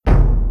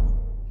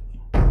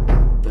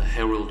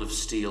Herald of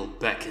Steel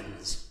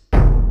beckons.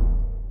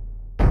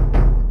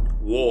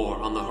 War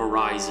on the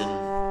horizon.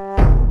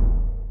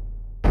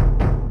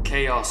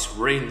 Chaos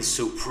reigns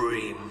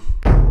supreme.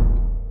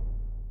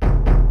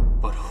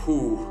 But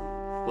who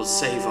will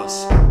save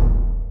us?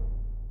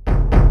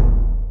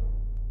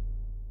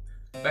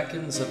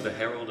 Beckons of the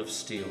Herald of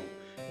Steel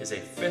is a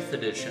 5th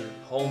edition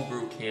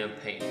homebrew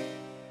campaign.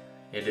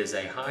 It is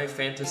a high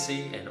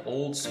fantasy and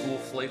old school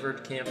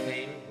flavored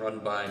campaign run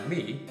by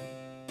me,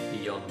 the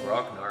young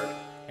Grognard,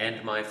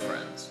 and my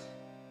friends.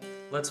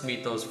 Let's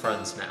meet those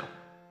friends now.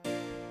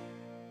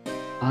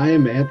 I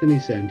am Anthony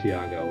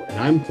Santiago, and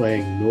I'm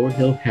playing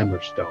Norhill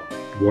Hammerstone,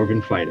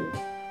 Dwarven Fighter.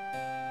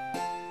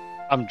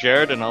 I'm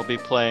Jared, and I'll be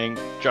playing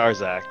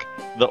Jarzak,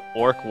 the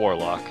Orc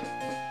Warlock.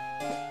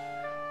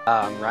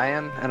 I'm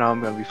Ryan, and I'm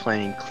going to be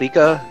playing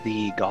Klika,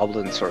 the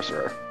Goblin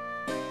Sorcerer.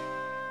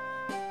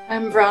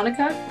 I'm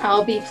Veronica.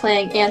 I'll be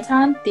playing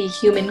Anton, the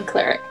Human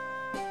Cleric.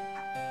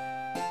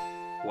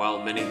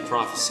 While many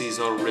prophecies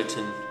are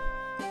written,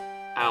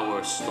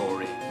 our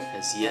story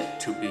has yet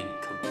to be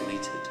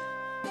completed.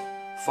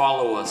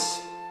 Follow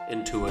us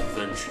into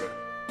adventure.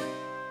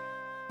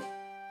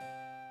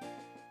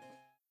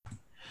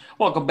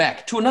 Welcome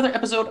back to another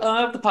episode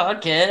of the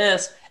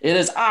podcast. It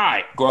is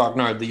I,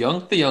 Grognard the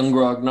Young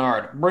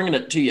Grognard, bringing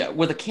it to you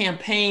with a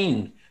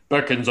campaign,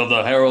 Beckons of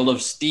the Herald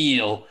of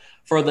Steel.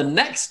 For the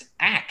next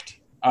act,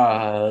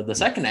 the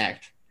second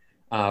act,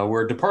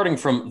 we're departing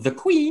from the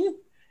Queen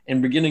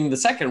and beginning the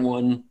second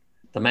one,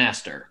 the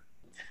Master,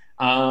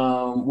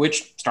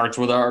 which starts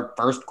with our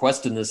first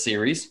quest in this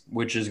series,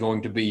 which is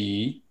going to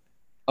be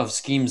of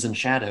Schemes and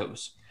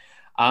Shadows.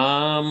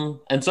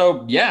 And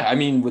so, yeah, I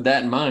mean, with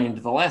that in mind,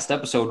 the last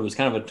episode was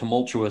kind of a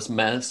tumultuous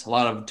mess. A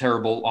lot of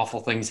terrible, awful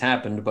things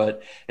happened,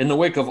 but in the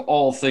wake of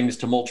all things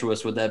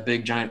tumultuous with that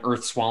big, giant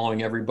earth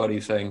swallowing everybody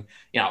thing,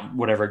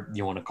 whatever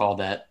you want to call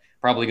that,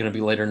 probably going to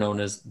be later known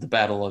as the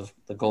Battle of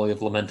the Gully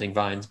of Lamenting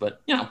Vines,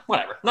 but,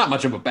 whatever. Not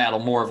much of a battle,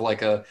 more of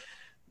like a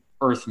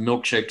earth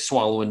milkshake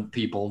swallowing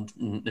people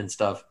and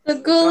stuff. The It's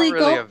not Gully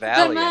really a Gulp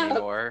valley them up.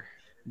 anymore.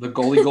 The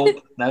Gully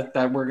Gulp,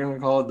 that we're going to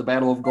call it the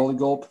Battle of Gully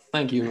Gulp.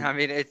 Thank you. I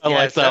mean, I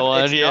like that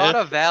one, it's yeah. not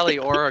a valley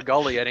or a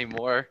gully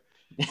anymore.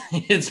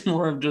 It's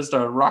more of just a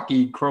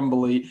rocky,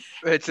 crumbly.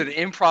 It's an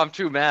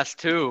impromptu mass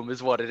tomb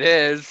is what it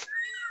is.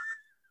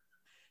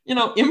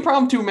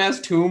 Impromptu mass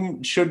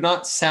tomb should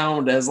not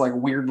sound as like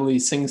weirdly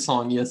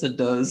sing-songy as it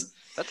does.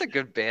 That's a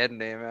good band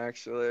name,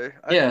 actually.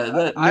 Yeah,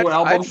 that new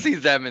album. I'd see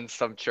them in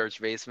some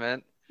church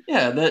basement.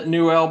 Yeah, that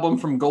new album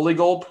from Gully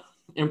Gulp,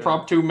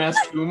 Impromptu Mass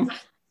Tomb,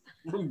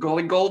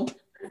 Gully Gulp.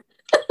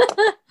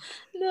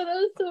 No, that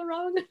was so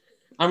wrong.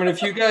 I mean,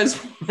 if you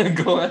guys want to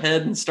go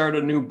ahead and start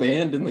a new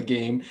band in the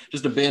game,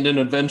 just abandon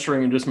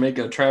adventuring and just make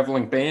a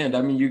traveling band.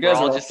 I mean, you guys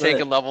We're are all just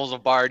taking levels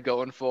of Bard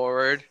going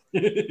forward.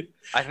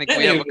 I think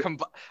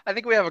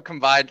we have a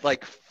combined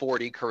like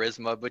 40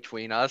 charisma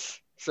between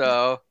us.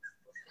 So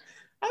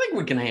I think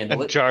we can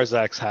handle And it.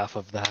 Jarzak's half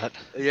of that.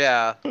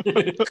 yeah.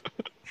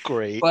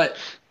 Great. But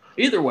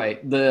either way,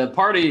 the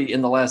party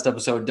in the last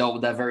episode dealt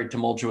with that very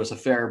tumultuous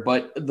affair,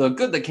 but the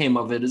good that came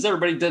of it is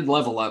everybody did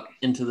level up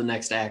into the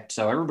next act,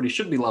 so everybody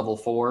should be level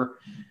 4.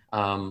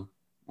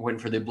 Waiting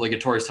for the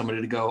obligatory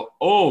somebody to go,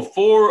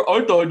 4,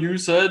 I thought you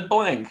said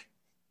blank.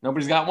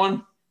 Nobody's got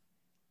one?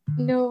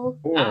 No.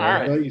 4, All I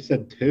right. thought you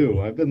said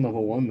 2. I've been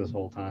level 1 this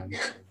whole time.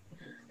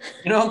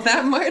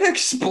 That might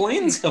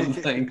explain some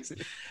things.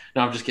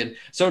 No, I'm just kidding.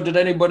 So did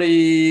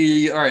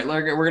anybody... All right,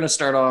 we're going to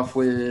start off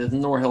with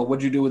Norhill.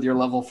 What'd you do with your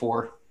level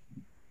 4?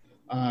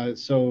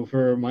 So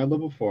for my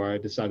level 4, I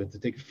decided to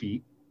take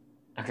feet,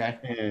 Okay.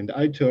 and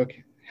I took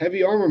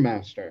Heavy Armor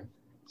Master.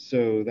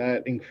 So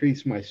that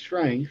increased my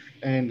strength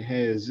and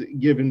has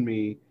given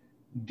me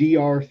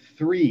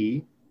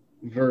DR3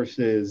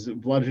 versus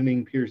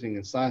bludgeoning, piercing,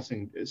 and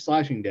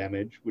slashing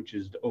damage, which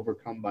is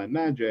overcome by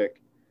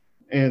magic,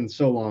 and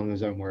so long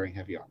as I'm wearing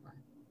heavy armor.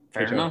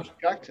 Fair Which enough.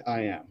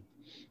 I am.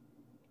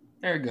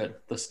 Very good.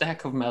 The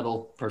stack of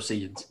metal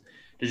proceeds.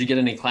 Did you get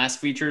any class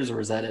features, or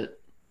is that it?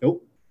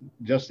 Nope,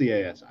 just the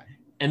ASI.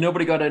 And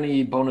nobody got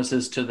any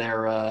bonuses to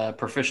their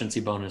proficiency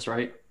bonus,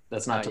 right?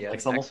 That's not to Yeah,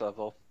 next level? next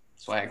level.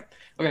 Swag.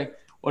 Okay.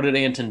 What did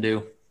Anton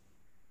do?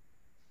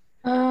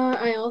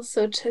 I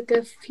also took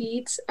a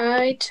feat.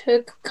 I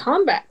took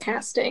combat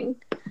casting.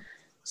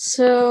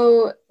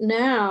 So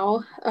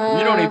now...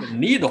 you don't even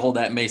need to hold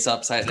that mace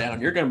upside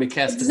down. You're going to be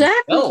casting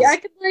Exactly. spells. I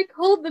can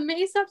hold the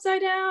mace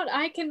upside down.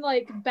 I can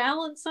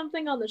balance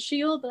something on the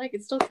shield, but I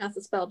can still cast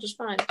a spell just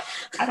fine.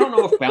 I don't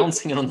know if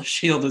bouncing it on the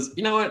shield is...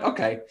 You know what?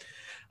 Okay.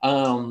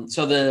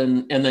 So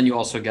then... And then you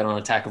also get on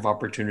attack of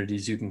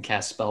opportunities. You can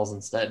cast spells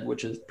instead,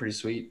 which is pretty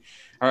sweet.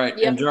 All right.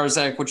 Yep. And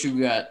Jarzak, what you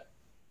got?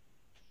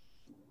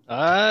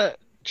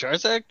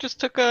 Jarzak just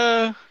took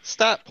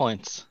stat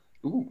points.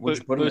 Ooh, what'd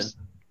you put him in?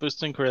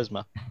 Boosting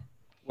charisma.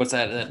 What's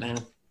that now?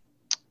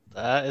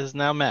 That is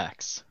now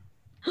max.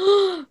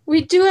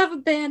 We do have a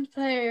band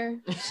player.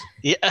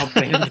 Yeah. A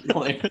band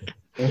player.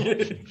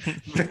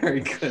 Very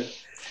good.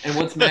 And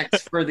what's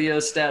max for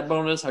the stat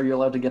bonus? Are you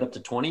allowed to get up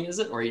to 20, is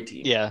it? Or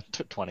 18? Yeah,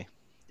 20.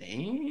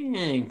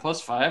 Dang,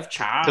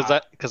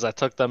 +5 Because I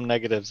took them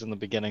negatives in the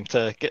beginning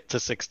to get to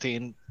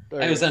 16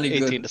 or As any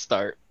 18 good to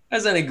start.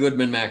 as any good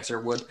min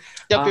maxer would.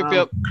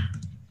 Yep.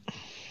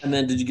 And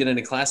then did you get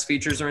any class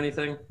features or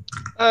anything?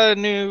 A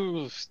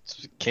new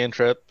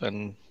cantrip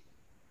and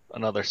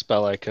another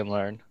spell I can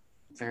learn.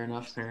 Fair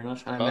enough. I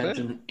About it.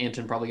 imagine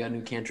Anton probably got a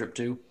new cantrip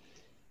too.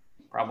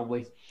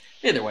 Probably.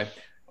 Either way.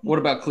 What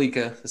about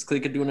Klika? Is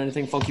Klika doing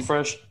anything funky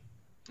fresh?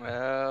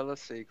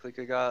 Let's see.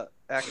 Klika got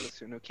access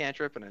to a new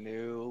cantrip and a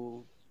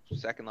new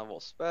second level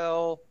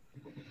spell.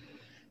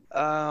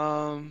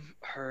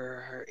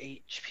 Her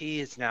HP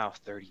is now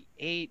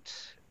 38,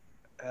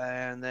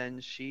 and then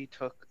she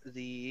took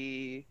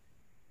the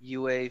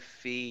UA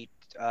feat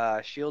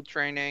shield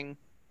training,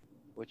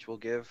 which will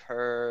give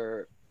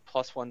her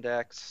 +1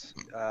 dex,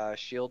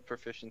 shield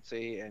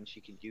proficiency, and she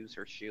can use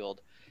her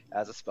shield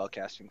as a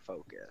spellcasting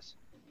focus.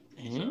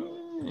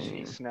 So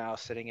she's now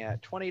sitting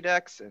at 20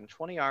 dex and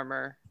 20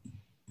 armor.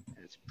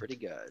 And it's pretty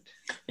good.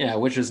 Yeah,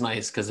 which is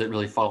nice because it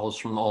really follows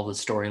from all the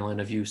storyline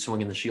of you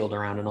swinging the shield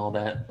around and all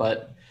that.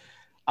 But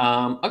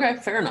okay,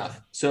 fair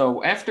enough.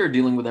 So after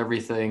dealing with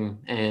everything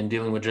and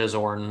dealing with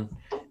Jezorn,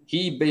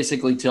 he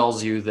basically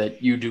tells you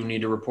that you do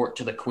need to report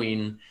to the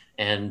queen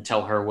and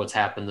tell her what's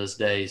happened this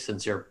day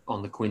since you're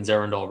on the queen's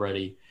errand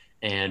already,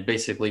 and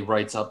basically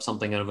writes up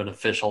something of an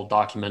official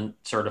document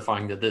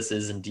certifying that this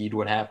is indeed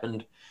what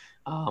happened.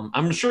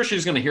 I'm sure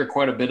she's going to hear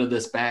quite a bit of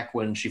this back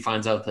when she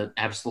finds out that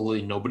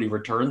absolutely nobody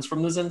returns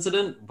from this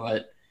incident,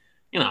 but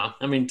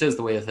I mean, 'tis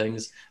the way of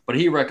things. But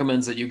he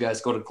recommends that you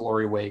guys go to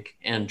Glory Wake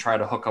and try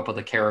to hook up with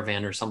a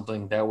caravan or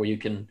something. That way you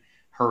can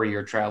hurry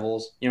your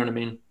travels. You know what I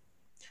mean?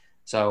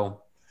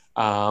 So,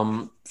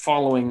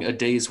 following a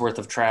day's worth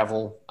of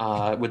travel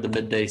with the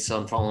midday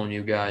sun following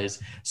you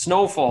guys,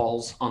 snow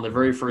falls on the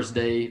very first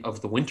day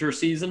of the winter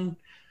season.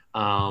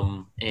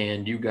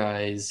 And you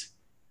guys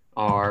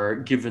are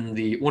given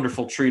the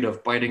wonderful treat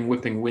of biting,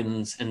 whipping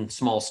winds and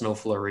small snow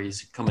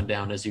flurries coming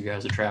down as you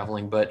guys are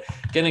traveling. But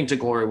getting to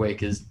Glory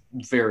Wake is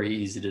very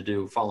easy to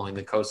do following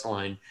the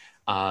coastline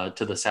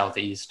to the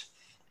southeast.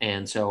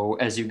 And so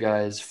as you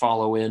guys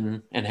follow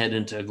in and head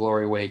into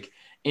Glory Wake,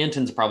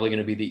 Anton's probably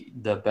going to be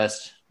the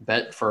best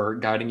bet for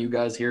guiding you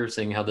guys here,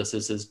 seeing how this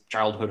is his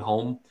childhood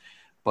home.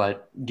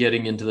 But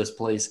getting into this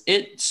place,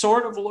 it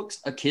sort of looks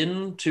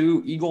akin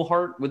to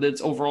Eagleheart with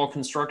its overall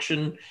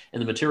construction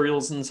and the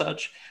materials and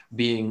such,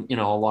 being, a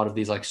lot of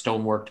these like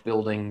stoneworked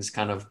buildings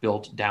kind of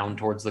built down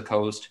towards the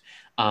coast,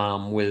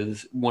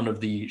 with one of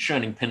the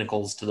shining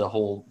pinnacles to the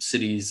whole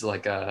city's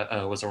like,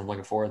 what's the word I'm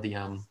looking for? The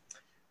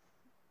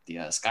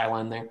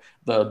skyline there.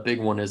 The big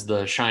one is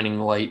the shining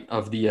light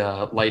of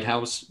the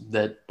lighthouse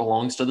that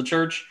belongs to the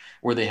church,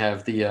 where they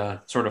have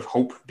the sort of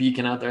hope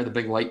beacon out there, the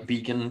big light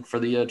beacon for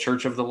the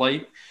Church of the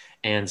Light.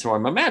 And so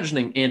I'm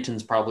imagining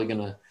Anton's probably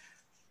going to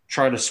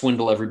try to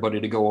swindle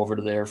everybody to go over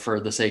to there for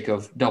the sake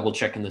of double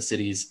checking the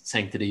city's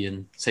sanctity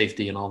and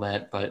safety and all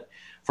that. But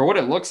for what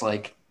it looks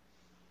like,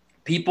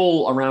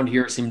 people around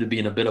here seem to be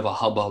in a bit of a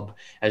hubbub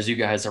as you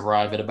guys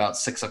arrive at about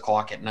 6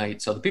 o'clock at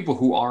night. So the people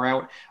who are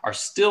out are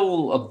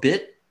still a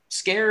bit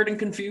scared and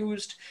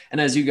confused.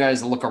 And as you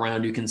guys look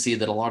around, you can see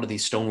that a lot of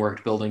these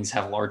stoneworked buildings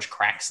have large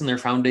cracks in their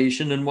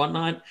foundation and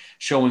whatnot,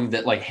 showing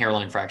that like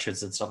hairline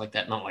fractures and stuff like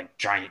that, not like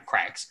giant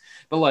cracks,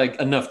 but like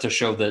enough to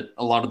show that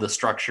a lot of the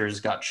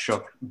structures got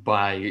shook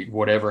by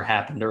whatever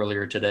happened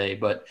earlier today.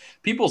 But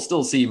people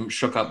still seem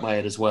shook up by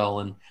it as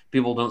well. And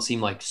people don't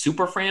seem like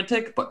super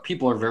frantic, but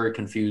people are very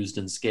confused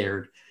and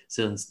scared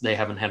since they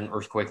haven't had an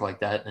earthquake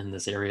like that in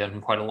this area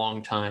in quite a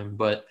long time.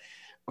 But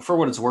for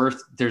what it's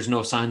worth, there's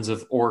no signs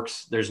of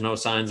orcs, there's no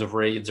signs of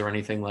raids or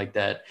anything like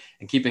that.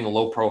 And keeping a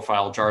low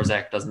profile,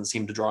 Jarzak doesn't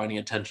seem to draw any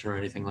attention or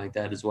anything like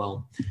that as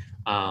well.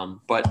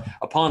 But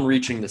upon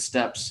reaching the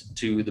steps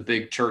to the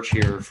big church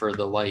here for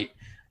the light,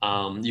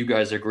 you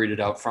guys are greeted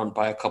out front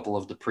by a couple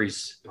of the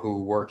priests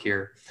who work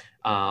here,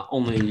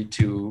 only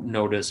to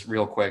notice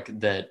real quick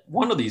that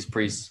one of these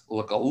priests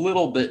look a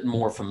little bit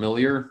more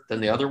familiar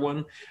than the other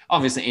one.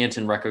 Obviously,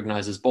 Anton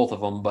recognizes both of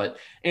them, but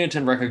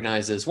Anton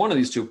recognizes one of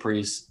these two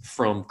priests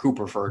from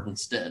Cooperford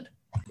instead.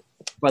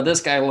 But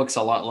this guy looks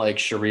a lot like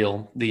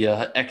Shereel, the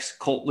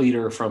ex-cult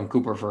leader from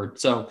Cooperford.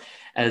 So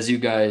as you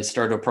guys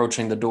start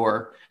approaching the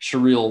door,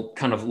 Shereel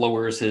kind of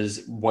lowers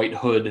his white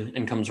hood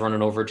and comes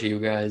running over to you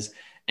guys,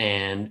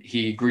 and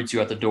he greets you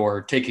at the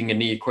door, taking a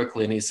knee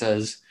quickly, and he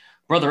says,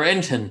 "Brother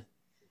Anton,"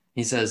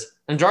 he says,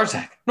 "and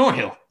Jarzak,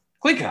 Norhill,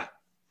 Klika."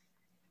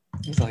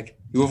 He's like,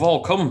 "You have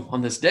all come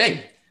on this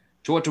day.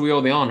 To what do we owe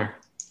the honor?"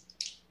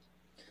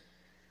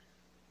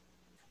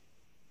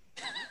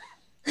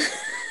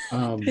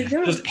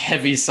 Just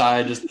heavy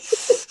sigh,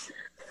 just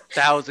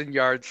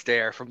 1,000-yard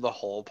stare from the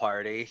whole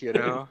party,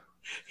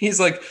 He's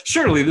like,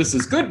 "Surely this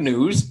is good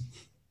news."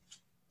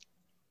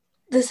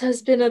 This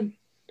has been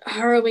a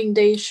harrowing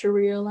day,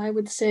 Shereel. I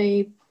would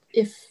say,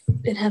 if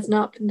it has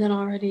not been done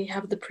already,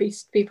 have the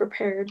priest be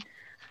prepared.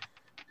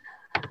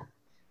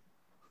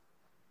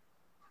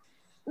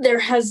 There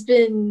has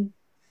been,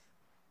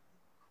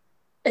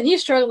 and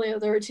he's struggling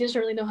with words. He doesn't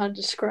really know how to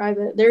describe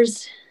it.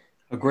 There's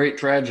a great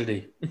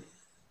tragedy.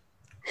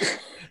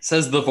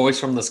 Says the voice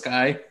from the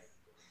sky.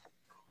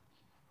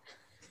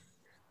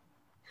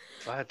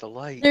 If I had the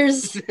light.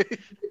 There's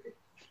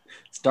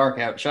It's dark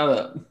out. Shut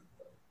up.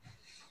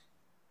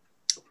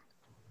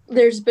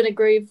 there's been a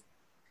grave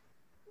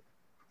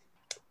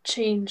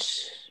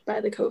change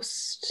by the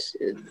coast.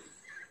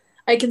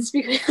 I can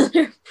speak with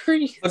other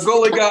priests. The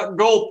goalie got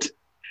gulped.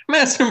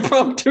 Mass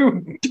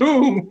impromptu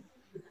doom.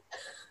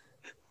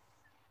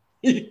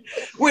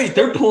 Wait,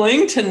 they're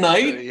playing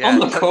tonight on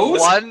the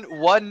coast?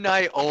 One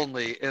night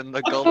only in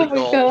the Oh Gully my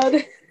Gulp.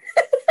 god.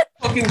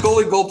 Fucking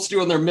goalie gulps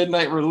doing their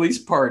midnight release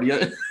party.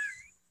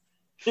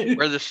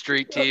 We're the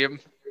street team.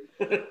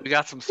 We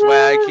got some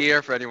swag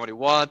here for anyone who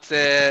wants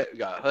it. We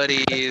got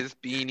hoodies,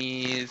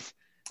 beanies.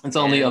 It's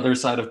on the other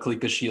side of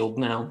Klika's shield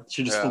now.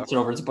 She just Yeah. flips it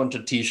over. It's a bunch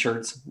of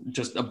t-shirts.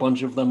 Just a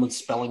bunch of them with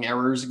spelling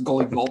errors.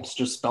 Goalie gulps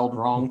just spelled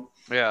wrong.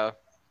 Yeah.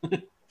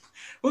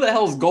 Who the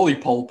hell is goalie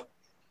pulp?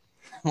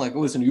 I'm like,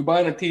 listen, you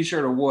buying a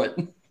t-shirt or what?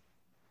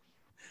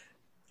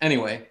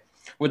 Anyway,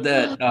 with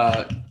that,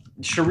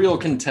 Shireel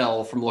can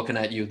tell from looking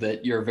at you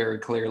that you're very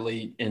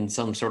clearly in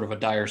some sort of a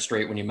dire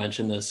strait when you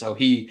mention this. So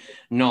he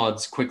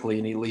nods quickly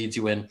and he leads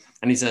you in.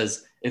 And he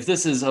says, if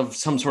this is of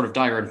some sort of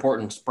dire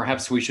importance,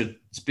 perhaps we should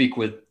speak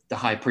with the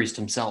high priest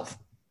himself.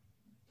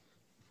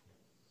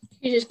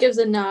 He just gives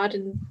a nod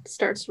and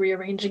starts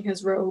rearranging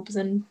his robes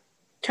and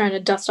trying to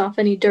dust off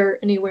any dirt,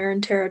 any wear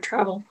and tear of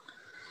travel.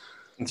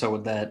 And so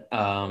with that,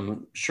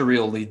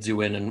 Shireel leads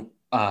you in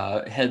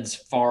and heads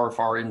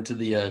far into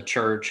the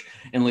church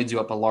and leads you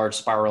up a large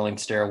spiraling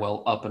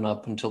stairwell up and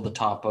up until the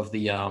top of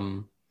the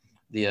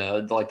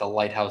like the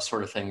lighthouse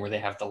sort of thing where they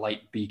have the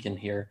light beacon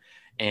here.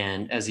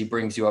 And as he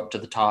brings you up to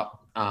the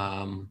top,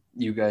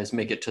 you guys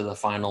make it to the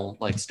final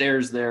like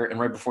stairs there. And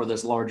right before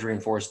this large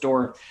reinforced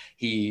door,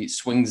 he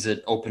swings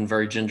it open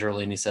very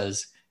gingerly and he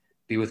says,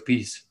 "Be with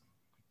peace."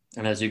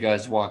 And as you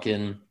guys walk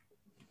in,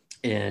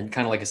 and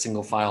kind of like a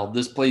single file,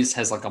 this place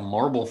has like a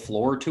marble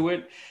floor to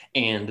it,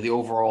 and the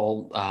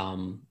overall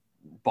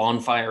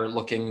bonfire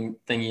looking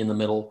thingy in the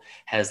middle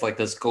has like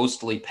this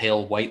ghostly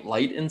pale white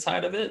light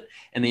inside of it,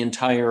 and the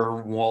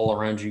entire wall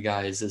around you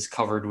guys is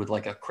covered with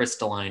like a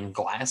crystalline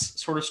glass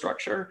sort of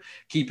structure,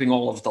 keeping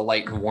all of the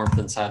light and warmth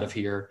inside of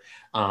here,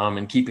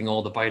 and keeping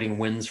all the biting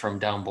winds from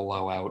down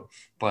below out.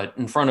 But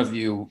in front of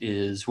you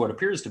is what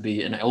appears to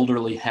be an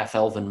elderly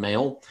half-elven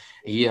male.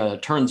 He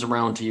turns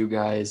around to you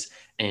guys,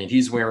 and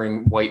he's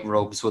wearing white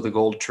robes with a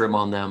gold trim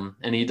on them,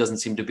 and he doesn't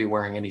seem to be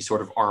wearing any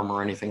sort of armor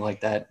or anything like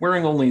that,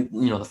 wearing only,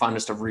 the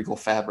finest of regal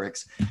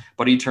fabrics.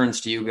 But he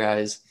turns to you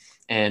guys,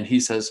 and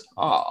he says,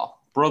 "Ah,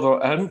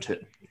 Brother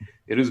Anton,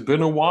 it has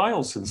been a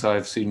while since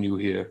I've seen you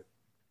here."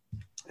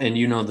 And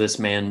you know this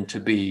man to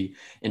be,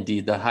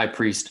 indeed, the high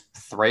priest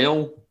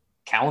Thrail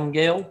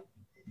Callumgale.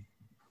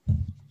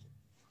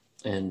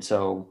 And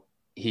so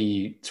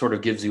he sort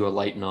of gives you a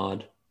light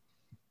nod.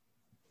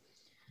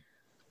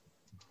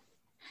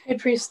 High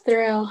Priest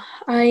Thrail,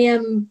 I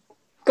am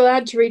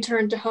glad to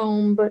return to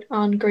home, but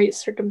on great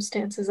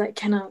circumstances, I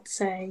cannot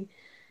say.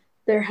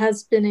 There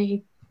has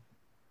been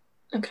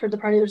occurred the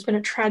party, there's been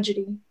a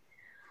tragedy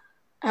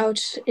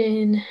out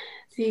in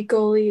the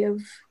gully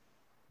of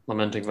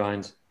Lamenting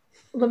Vines.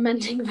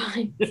 Lamenting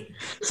Vines.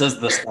 Says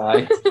the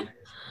sky.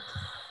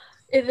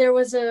 There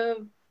was a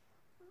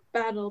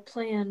battle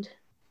planned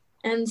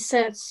and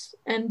set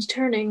and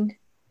turning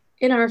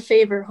in our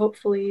favor,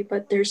 hopefully,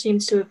 but there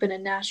seems to have been a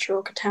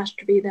natural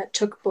catastrophe that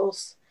took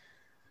both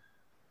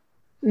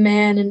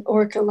man and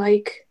orc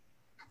alike.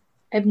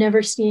 I've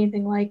never seen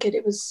anything like it.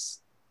 It was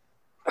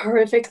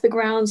horrific. The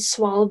ground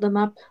swallowed them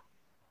up.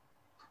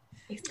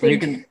 I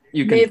think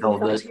you can tell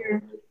that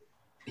here.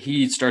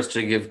 He starts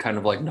to give kind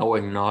of like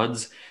knowing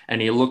nods,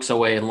 and he looks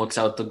away and looks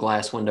out the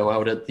glass window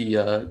out at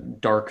the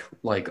dark,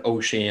 like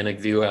oceanic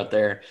view out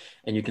there,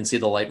 and you can see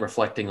the light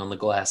reflecting on the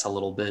glass a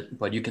little bit,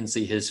 but you can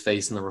see his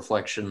face in the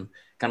reflection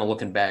kind of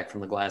looking back from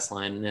the glass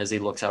line, and as he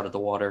looks out at the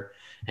water,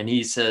 and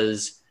he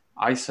says,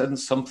 "I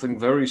sense something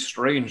very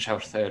strange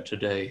out there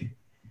today.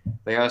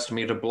 They asked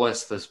me to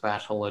bless this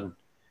battle, and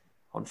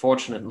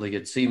unfortunately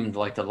it seemed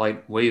like the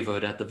light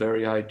wavered at the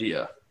very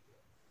idea.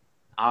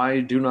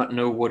 I do not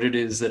know what it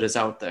is that is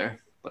out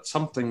there, but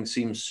something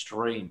seems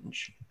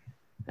strange.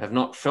 I have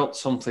not felt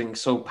something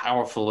so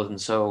powerful and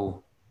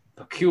so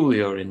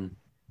peculiar in,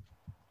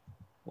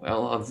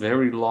 well, a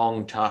very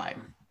long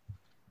time.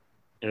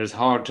 It is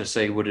hard to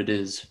say what it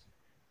is,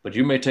 but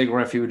you may take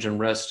refuge and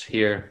rest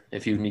here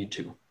if you need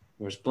to.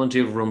 There's plenty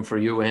of room for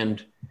you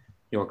and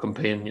your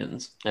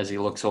companions," as he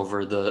looks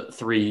over the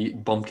three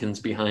bumpkins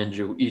behind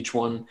you, each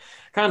one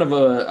kind of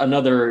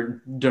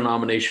another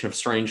denomination of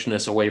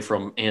strangeness away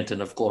from Anton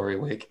of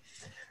Glorywake.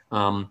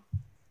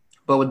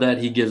 But with that,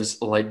 he gives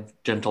a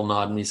light, gentle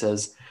nod, and he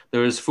says,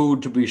 "There is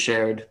food to be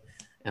shared,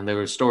 and there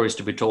are stories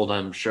to be told,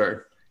 I'm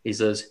sure." He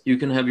says, "You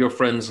can have your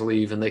friends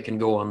leave, and they can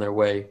go on their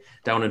way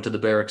down into the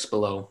barracks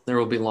below. There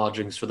will be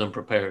lodgings for them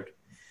prepared.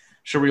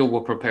 Shireel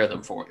will prepare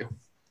them for you."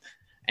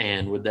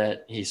 And with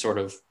that, he sort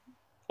of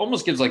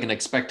almost gives like an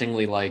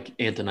expectingly like,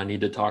 "Anton, I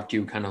need to talk to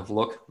you" kind of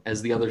look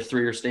as the other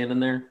three are standing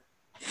there.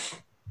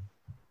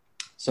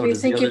 So We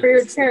does the thank you other. for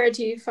your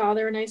charity,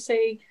 Father. And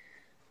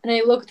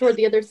I look toward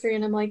the other three,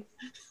 and I'm like,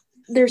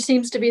 there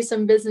seems to be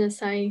some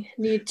business I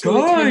need to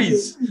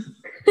Guys,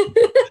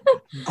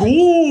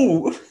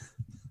 go!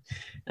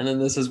 And then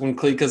this is when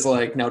Klika's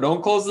like, now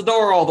don't close the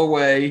door all the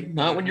way.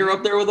 Not when you're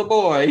up there with a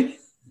boy.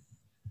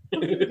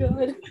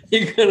 Good.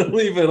 You gotta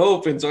leave it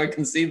open so I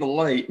can see the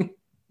light.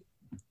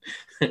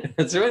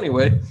 So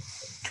anyway,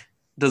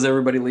 does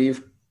everybody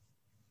leave?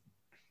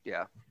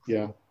 Yeah.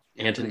 Yeah.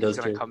 Anton He's does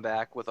gonna too. come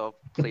back with a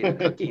plate of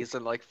cookies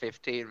in like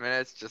 15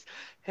 minutes. Just,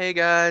 hey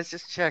guys,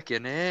 just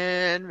checking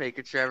in,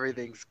 making sure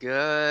everything's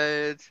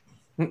good.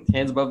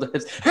 Hands above the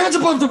heads. Hands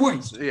above the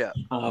waist! Yeah.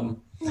 Oh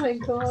my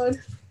god.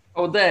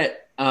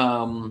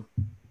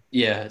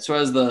 Yeah, so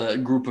as the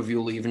group of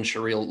you leave and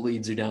Shereel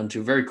leads you down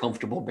to very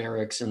comfortable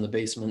barracks in the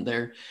basement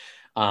there,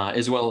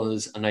 as well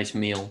as a nice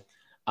meal,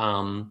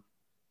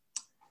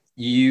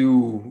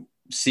 you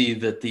see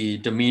that the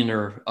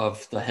demeanor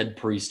of the head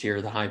priest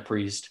here, the high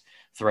priest,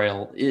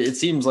 Thrail, it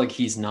seems like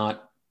he's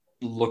not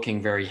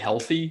looking very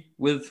healthy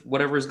with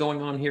whatever is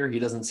going on here. He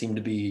doesn't seem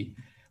to be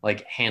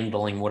like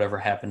handling whatever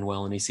happened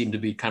well, and he seemed to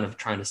be kind of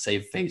trying to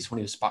save face when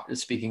he was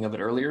speaking of it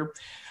earlier.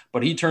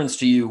 But he turns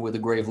to you with a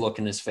grave look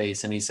in his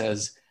face and he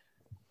says,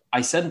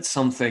 I said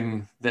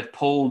something that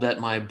pulled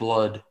at my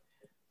blood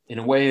in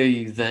a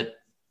way that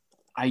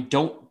I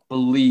don't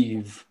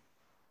believe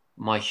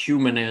my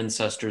human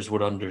ancestors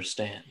would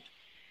understand.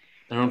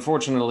 And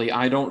unfortunately,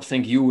 I don't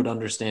think you would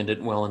understand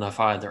it well enough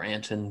either,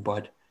 Anton,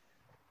 but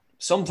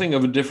something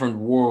of a different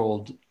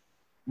world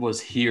was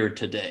here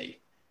today.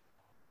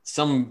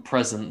 Some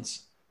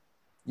presence,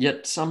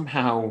 yet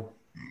somehow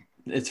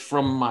it's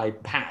from my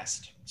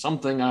past,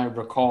 something I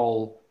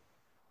recall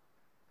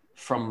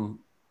from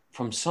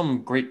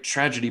some great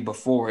tragedy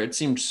before. It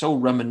seemed so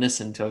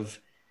reminiscent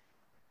of,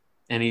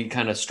 and he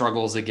kind of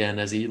struggles again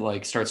as he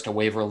like starts to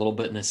waver a little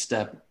bit in his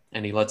step,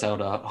 and he lets out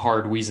a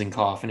hard wheezing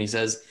cough, and he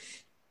says,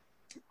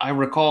 I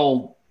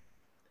recall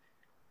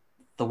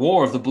the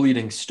War of the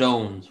Bleeding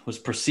Stones was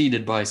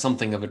preceded by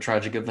something of a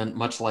tragic event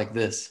much like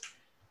this,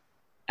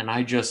 and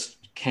I just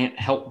can't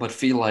help but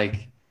feel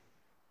like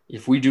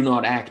if we do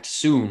not act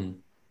soon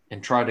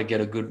and try to get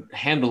a good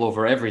handle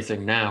over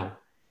everything now,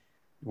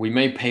 we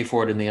may pay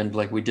for it in the end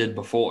like we did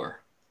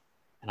before.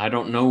 And I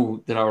don't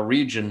know that our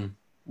region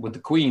with the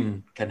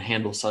Queen can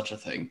handle such a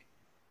thing.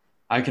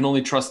 I can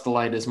only trust the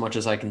light as much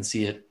as I can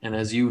see it, and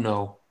as you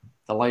know,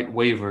 the light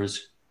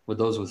wavers with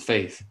those with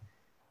faith.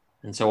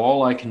 And so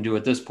all I can do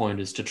at this point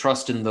is to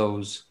trust in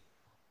those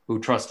who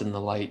trust in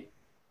the light.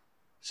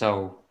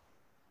 So,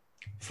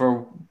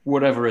 for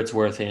whatever it's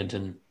worth,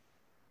 Anton,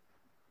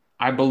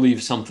 I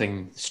believe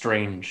something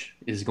strange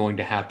is going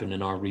to happen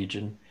in our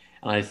region.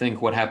 And I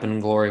think what happened in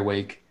Glory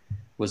Wake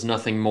was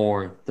nothing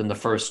more than the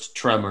first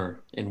tremor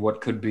in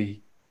what could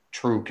be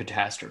true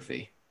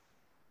catastrophe.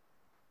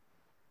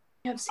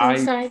 I've seen I-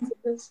 signs of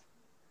this.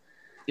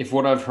 If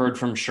what I've heard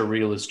from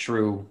Shereel is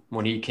true,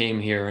 when he came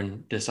here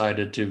and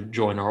decided to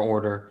join our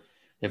order,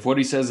 if what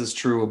he says is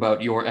true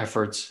about your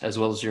efforts as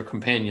well as your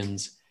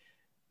companions,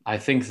 I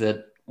think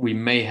that we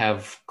may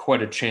have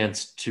quite a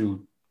chance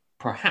to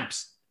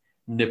perhaps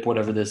nip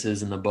whatever this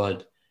is in the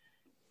bud.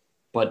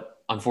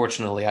 But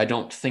unfortunately, I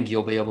don't think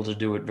you'll be able to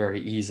do it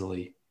very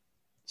easily.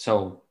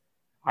 So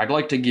I'd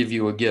like to give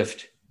you a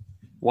gift,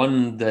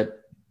 one that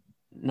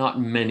not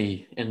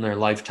many in their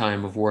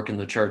lifetime of work in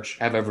the church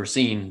have ever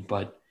seen,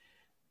 but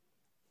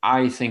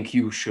I think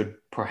you should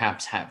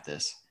perhaps have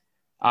this.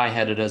 I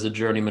had it as a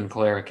journeyman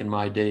cleric in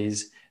my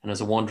days and as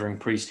a wandering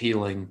priest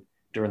healing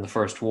during the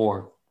First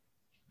War.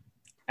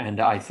 And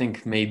I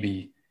think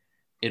maybe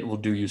it will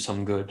do you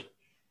some good.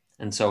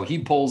 And so he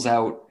pulls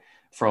out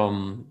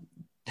from,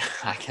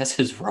 I guess,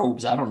 his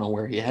robes. I don't know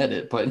where he had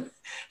it, but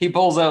he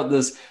pulls out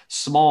this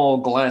small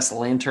glass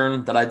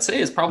lantern that I'd say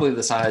is probably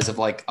the size of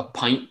like a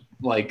pint,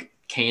 like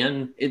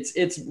can.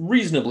 It's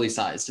reasonably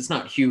sized. It's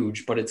not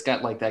huge, but it's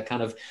got like that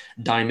kind of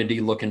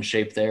diamondy looking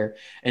shape there,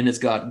 and it's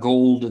got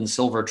gold and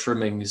silver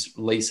trimmings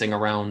lacing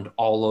around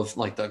all of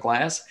like the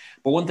glass.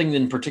 But one thing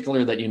in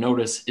particular that you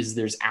notice is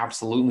there's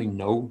absolutely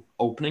no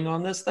opening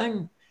on this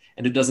thing,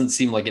 and it doesn't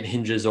seem like it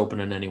hinges open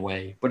in any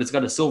way, but it's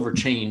got a silver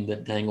chain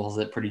that dangles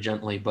it pretty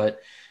gently. But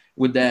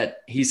with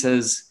that, he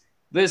says,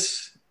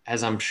 this,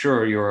 as I'm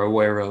sure you're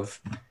aware of,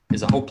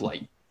 is a hope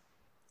light.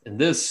 And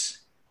this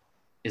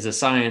is a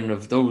sign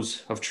of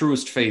those of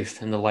truest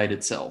faith in the light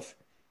itself.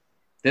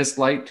 This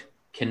light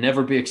can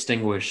never be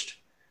extinguished,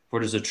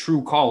 for it is a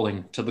true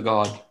calling to the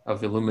God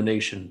of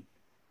illumination.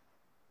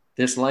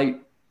 This light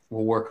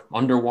will work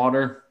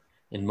underwater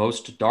in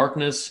most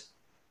darkness,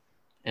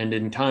 and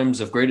in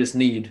times of greatest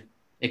need,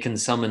 it can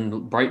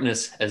summon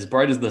brightness as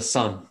bright as the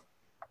sun.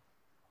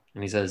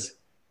 And he says,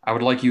 I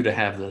would like you to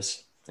have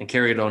this and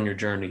carry it on your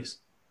journeys.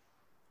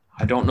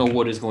 I don't know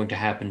what is going to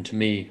happen to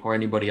me or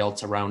anybody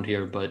else around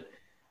here, but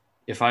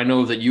if I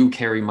know that you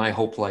carry my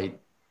hope light,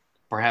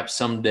 perhaps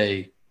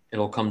someday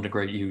it'll come to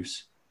great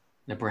use.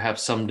 And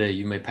perhaps someday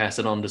you may pass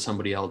it on to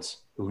somebody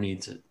else who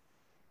needs it.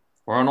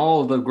 For on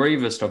all the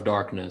gravest of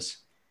darkness,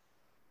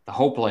 the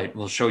hope light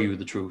will show you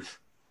the truth.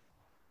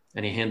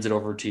 and he hands it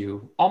over to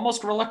you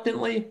almost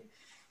reluctantly,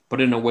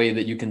 but in a way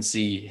that you can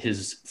see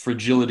his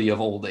fragility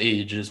of old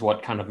age is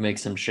what kind of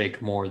makes him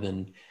shake more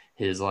than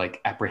his like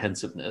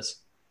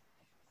apprehensiveness.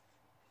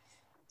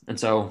 And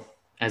so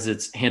as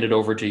it's handed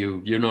over to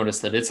you, you notice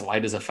that it's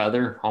light as a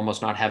feather,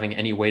 almost not having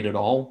any weight at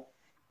all.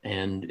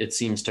 And it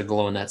seems to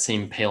glow in that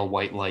same pale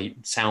white light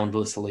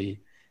soundlessly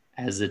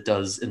as it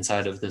does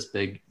inside of this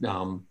big,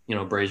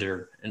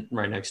 brazier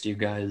right next to you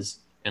guys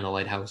in the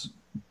lighthouse.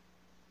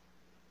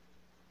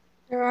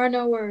 There are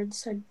no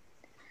words.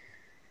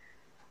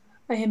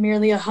 I am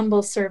merely a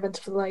humble servant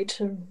of the light.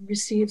 To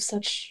receive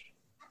such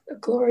a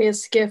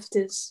glorious gift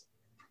is...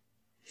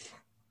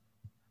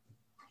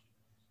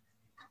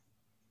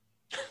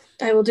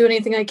 I will do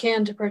anything I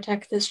can to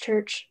protect this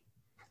church.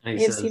 I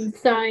have seen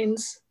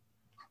signs.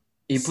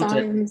 He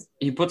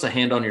puts a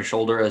hand on your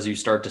shoulder as you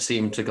start to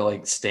seem to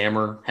like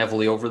stammer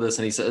heavily over this,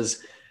 and he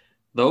says,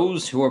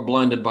 "Those who are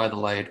blinded by the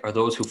light are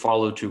those who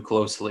follow too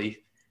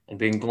closely, and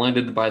being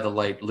blinded by the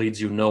light leads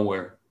you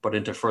nowhere but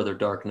into further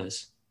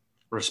darkness.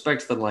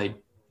 Respect the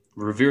light,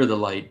 revere the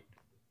light,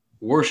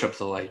 worship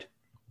the light,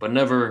 but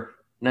never,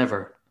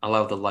 never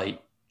allow the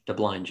light to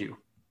blind you.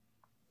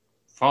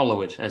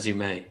 Follow it as you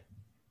may,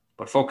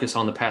 but focus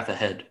on the path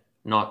ahead,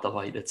 not the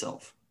light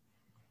itself."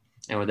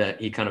 And with that,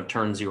 he kind of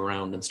turns you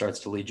around and starts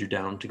to lead you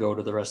down to go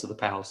to the rest of the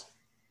palace.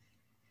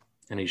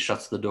 And he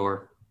shuts the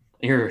door.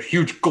 You hear a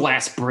huge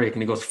glass break,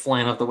 and he goes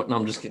flying out the window. No,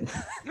 I'm just kidding.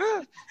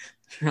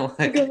 You're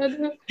like,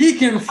 he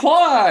can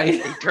fly!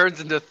 He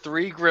turns into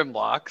 3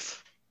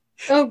 Grimlocks.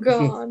 Oh,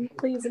 God.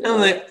 Please. And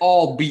they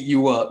all beat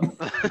you up.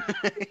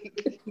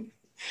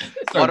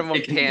 One of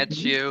them pants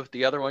you,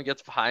 the other one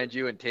gets behind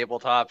you and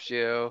tabletops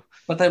you.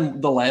 But then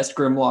the last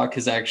Grimlock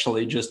is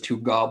actually just 2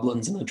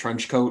 goblins in a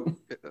trench coat.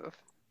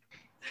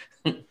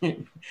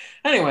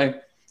 Anyway,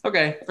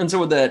 okay. And so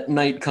with that,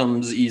 night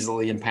comes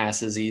easily and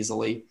passes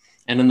easily.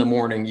 And in the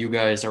morning, you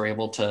guys are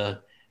able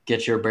to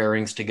get your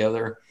bearings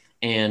together.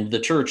 And the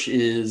church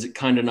is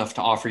kind enough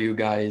to offer you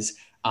guys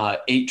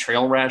 8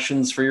 trail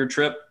rations for your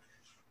trip.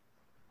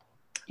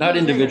 Not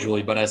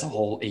individually, but as a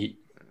whole, 8.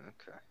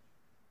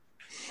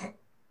 Okay.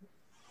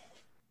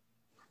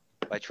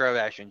 By trail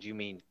rations, you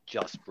mean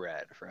just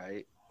bread,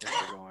 right?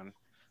 If we're going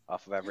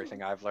off of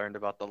everything I've learned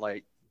about the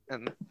light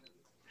and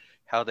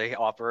how they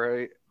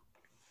operate.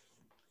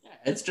 Yeah,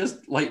 it's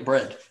just light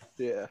bread.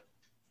 Yeah.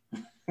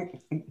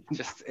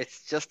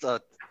 It's just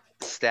a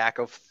stack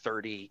of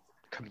 30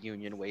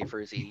 communion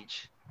wafers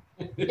each.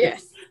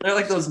 Yes. They're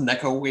like those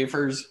Necco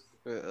wafers.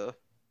 Yeah.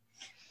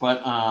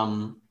 But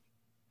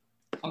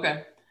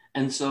okay.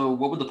 And so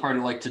what would the party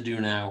like to do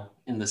now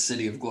in the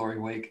city of Glory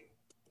Wake?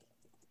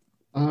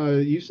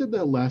 You said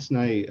that last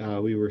night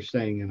we were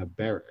staying in a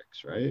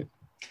barracks, right?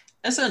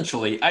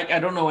 Essentially, I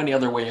don't know any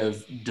other way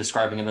of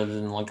describing it other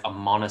than like a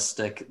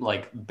monastic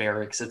like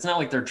barracks. It's not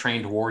like they're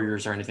trained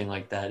warriors or anything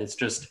like that. It's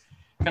just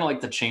kind of like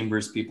the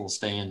chambers people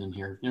stay in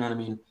here. You know what I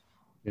mean?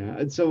 Yeah.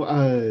 And so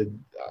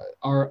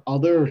are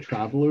other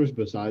travelers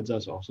besides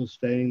us also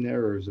staying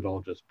there, or is it all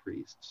just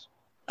priests?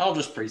 All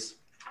just priests.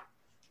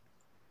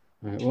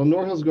 All right. Well,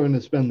 Norhill's going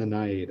to spend the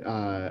night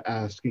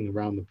asking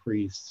around the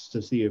priests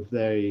to see if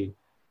they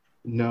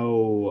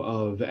know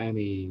of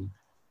any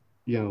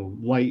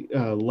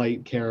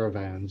light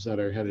caravans that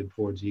are headed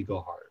towards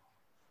Eagleheart.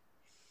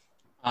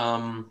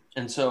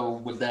 And so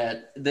with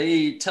that,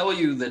 they tell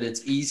you that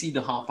it's easy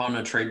to hop on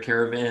a trade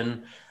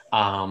caravan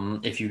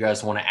if you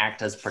guys want to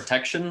act as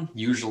protection.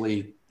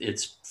 Usually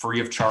it's free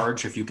of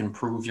charge if you can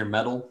prove your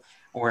mettle,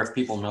 or if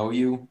people know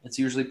you, it's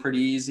usually pretty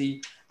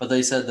easy. But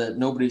they said that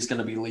nobody's going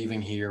to be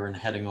leaving here and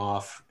heading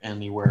off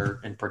anywhere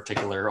in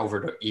particular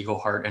over to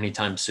Eagleheart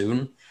anytime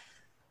soon.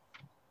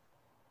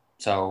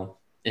 So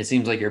it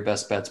seems like your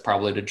best bet's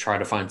probably to try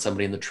to find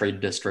somebody in the trade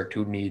district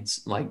who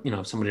needs,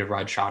 somebody to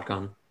ride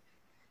shotgun.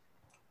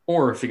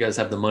 Or if you guys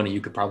have the money,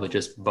 you could probably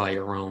just buy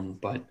your own,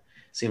 but it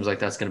seems like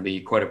that's going to be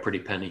quite a pretty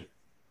penny.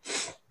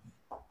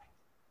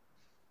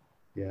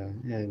 Yeah.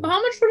 And Well,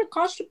 how much would it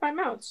cost to buy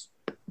mounts?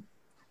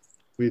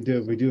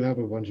 we do have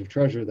a bunch of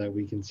treasure that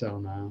we can sell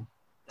now.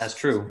 That's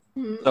true.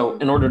 So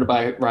in order to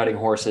buy riding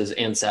horses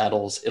and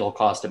saddles, it'll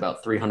cost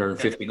about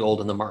 350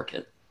 gold in the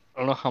market. I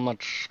don't know how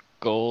much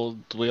gold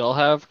we all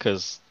have,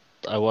 because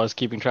I was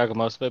keeping track of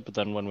most of it, but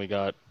then when we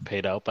got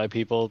paid out by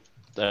people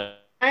that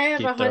I have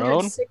keep their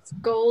own. 106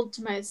 gold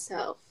to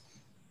myself.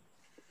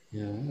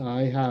 Yeah,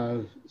 I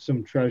have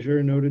some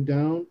treasure noted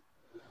down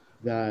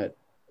that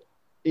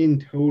in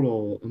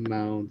total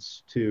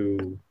amounts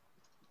to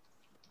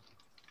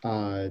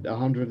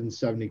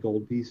 170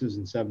 gold pieces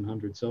and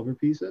 700 silver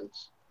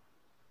pieces.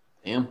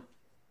 Damn.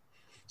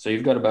 So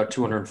you've got about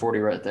 240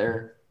 right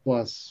there.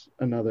 Plus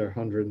another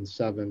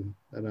 107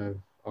 that I've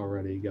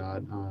already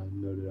got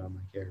noted on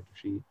my character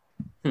sheet.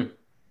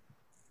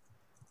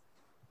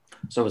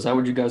 So is that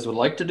what you guys would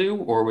like to do,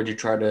 or would you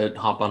try to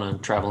hop on a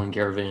traveling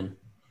caravan?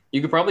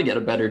 You could probably get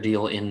a better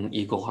deal in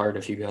Eagleheart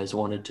if you guys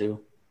wanted to.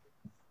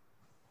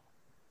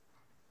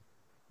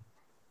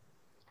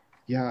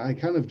 Yeah, I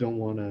kind of don't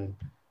want to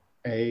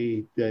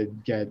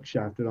get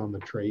shafted on the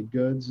trade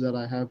goods that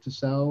I have to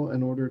sell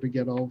in order to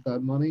get all of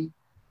that money,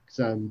 because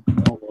I'm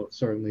almost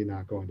certainly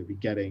not going to be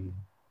getting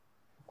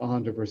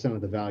 100%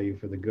 of the value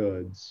for the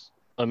goods.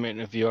 I mean,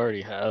 if you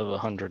already have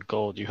 100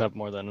 gold, you have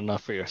more than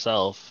enough for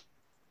yourself.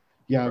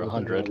 Yeah, For but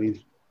then 100. that leaves,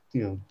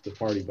 the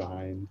party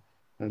behind.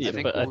 That's Yeah,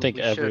 the but I thing. think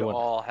we should everyone.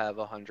 all have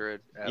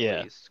 100 at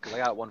Yeah. least, because I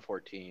got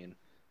 114.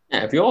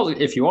 Yeah, if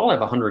you all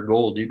have 100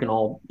 gold, you can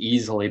all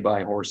easily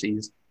buy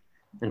horsies.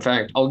 In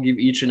fact, I'll give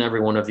each and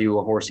every one of you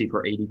a horsey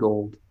for 80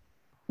 gold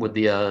with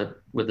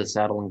the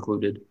saddle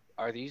included.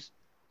 Are these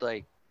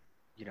like,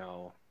 you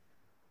know,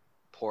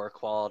 poor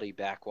quality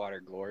backwater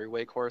glory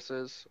wake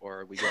horses, or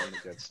are we getting the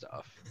good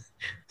stuff?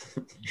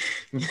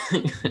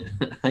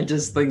 I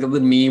just think of the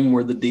meme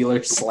where the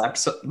dealer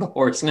slaps the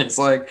horse and it's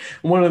like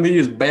one of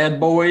these bad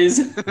boys.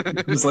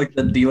 Just like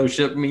the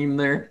dealership meme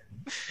there.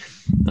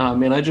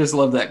 Man, I just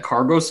love that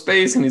cargo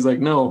space. And he's like,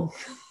 no,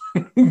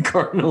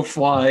 no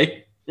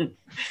fly.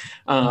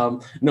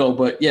 No,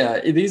 but yeah,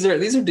 these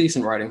are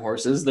decent riding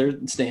horses.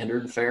 They're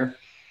standard fare.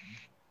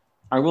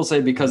 I will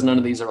say, because none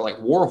of these are like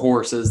war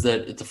horses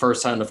that at the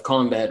first sign of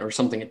combat or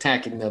something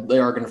attacking them, they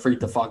are going to freak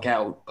the fuck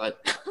out. But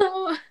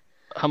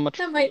How much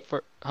That might-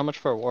 for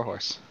a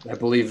warhorse? I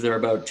believe they're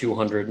about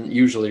 200. And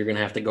usually you're going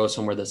to have to go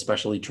somewhere that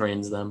specially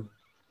trains them.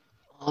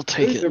 I'll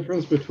take There's a it.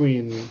 difference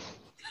between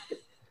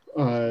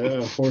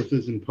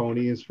horses and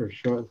ponies for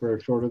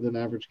shorter than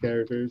average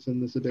characters in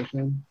this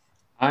edition.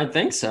 I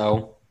think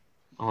so.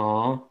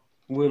 Aw,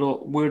 whittle,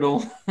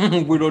 whittle, But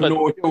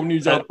no,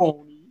 ponies are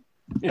pony.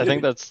 I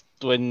think that's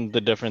when the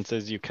difference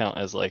is you count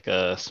as like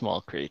a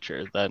small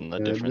creature. Then the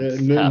difference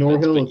happens,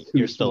 Norhill but is too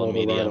you're still a small to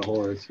ride a medium.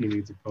 horse. He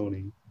needs a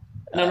pony.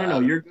 No,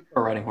 you're good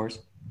for a riding horse.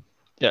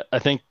 Yeah, I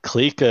think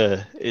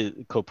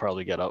Klika could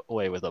probably get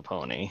away with a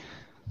pony.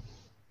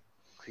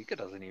 Klika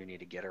doesn't even need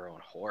to get her own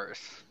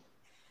horse.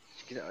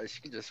 She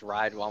can just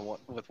ride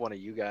with one of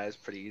you guys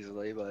pretty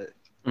easily, but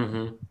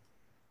Mm-hmm.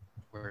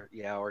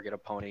 or get a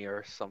pony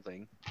or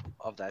something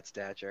of that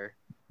stature.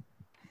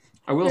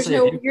 I will There's say,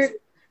 no if you- weird.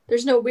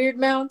 There's no weird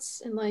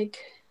mounts and like.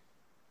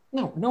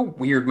 no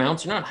weird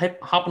mounts. You're not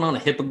hopping on a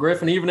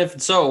hippogriff, and even if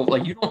it's so,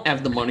 like, you don't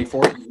have the money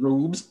for it,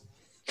 rubes.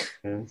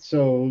 Yeah,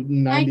 so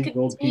 90 could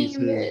gold tame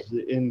pieces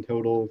in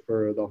total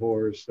for the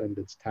horse and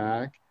its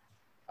tack.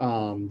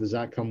 Does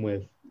that come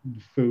with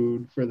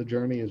food for the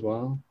journey as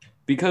well?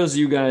 Because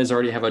you guys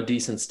already have a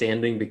decent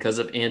standing because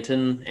of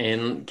Anton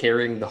and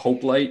carrying the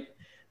Hope Light,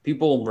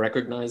 people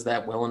recognize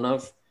that well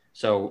enough.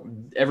 So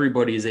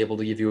everybody is able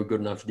to give you a good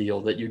enough deal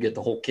that you get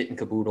the whole kit and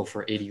caboodle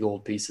for 80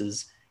 gold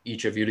pieces,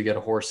 each of you to get a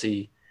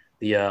horsey,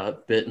 the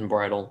bit and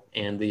bridle,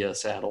 and the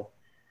saddle.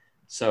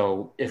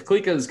 So if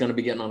Klika is going to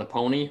be getting on a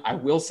pony, I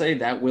will say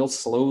that will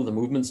slow the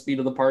movement speed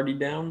of the party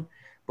down.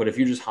 But if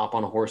you just hop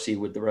on a horsey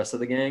with the rest of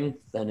the gang,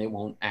 then it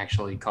won't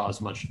actually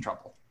cause much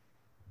trouble.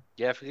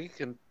 Yeah, if you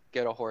can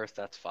get a horse,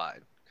 that's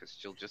fine, because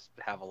you'll just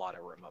have a lot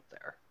of room up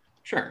there.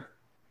 Sure.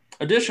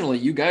 Additionally,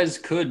 you guys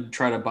could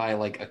try to buy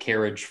like a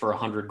carriage for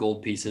 100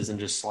 gold pieces and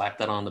just slap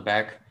that on the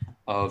back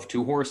of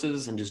 2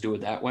 horses and just do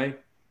it that way.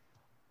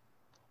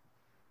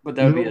 But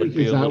that would No, be because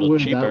be a little that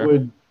cheaper.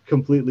 would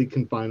completely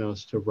confine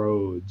us to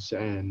roads,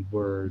 and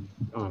we're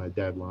on a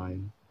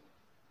deadline.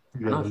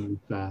 We gotta enough. move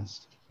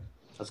fast.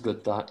 That's a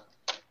good thought.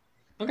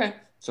 Okay,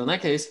 so in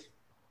that case,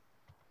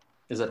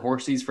 is it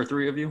horsies for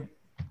 3 of you?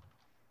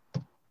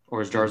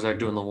 Or is Jarzak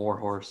doing the war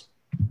horse?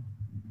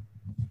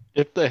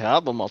 If they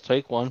have them, I'll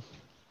take one.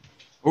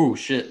 Oh,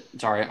 shit.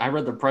 Sorry, I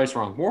read the price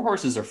wrong. War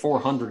horses are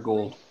 400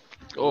 gold.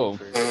 Oh,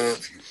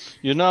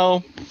 you know,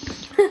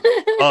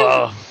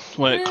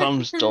 when it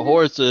comes to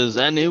horses,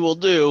 any will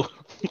do.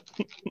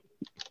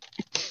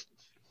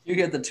 You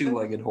get the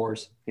 2-legged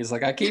horse. He's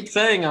like, I keep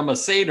saying I'm a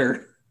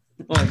satyr.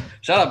 I'm like,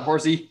 shut up,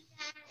 horsey.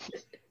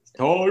 It's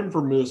time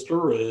for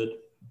Mr. Ed.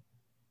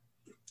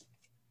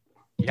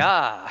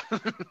 Yeah.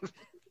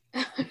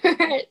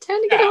 Alright,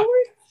 time to get over.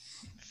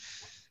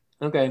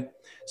 Okay,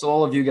 so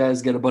all of you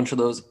guys get a bunch of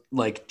those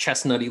like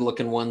chestnutty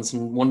looking ones,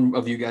 and one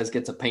of you guys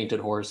gets a painted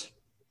horse.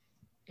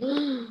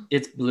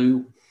 It's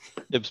blue.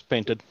 It's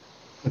painted.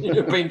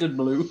 Painted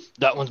blue.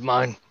 That one's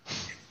mine.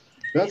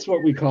 That's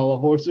what we call a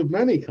horse of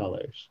many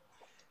colors.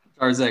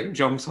 Jarzak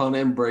jumps on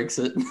it and breaks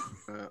it.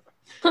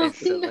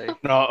 Instantly.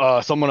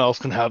 No, someone else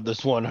can have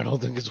this one. I don't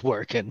think it's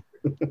working.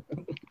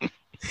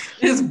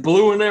 It's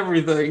blue and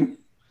everything.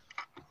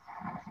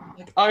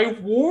 Like, I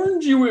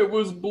warned you it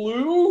was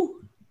blue.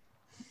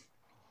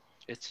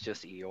 It's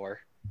just Eeyore.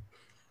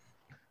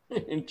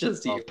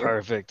 Just Oh, you.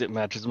 perfect. It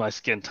matches my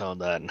skin tone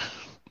then.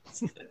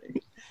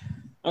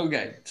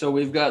 Okay, so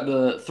we've got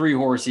the 3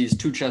 horsies,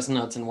 2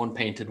 chestnuts, and 1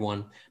 painted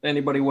one.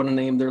 Anybody want to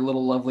name their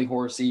little lovely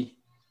horsey?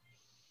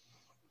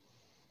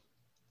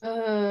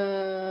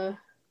 Oh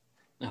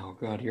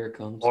God, here it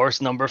comes.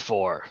 Horse number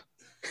 4.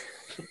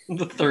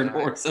 The 3rd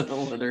horse in the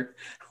litter.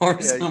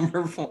 Horse Yeah,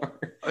 number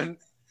 4. And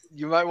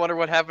you might wonder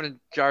what happened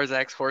to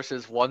Jarzak's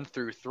horses 1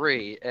 through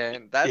 3,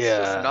 and that's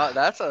just Yeah. not.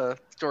 That's a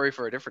story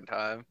for a different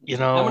time. You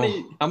know,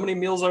 How many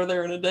meals are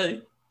there in a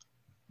day?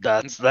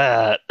 that's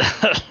that.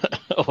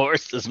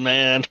 Horses,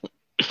 man.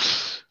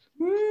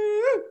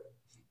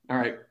 All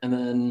right, and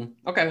then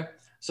okay.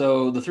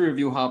 So the three of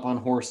you hop on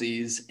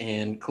horses,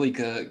 and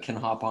Kalika can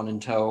hop on in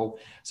tow.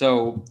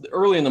 So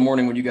early in the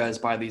morning, when you guys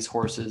buy these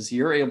horses,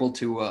 you're able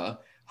to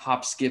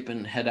hop, skip,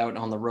 and head out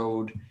on the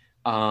road.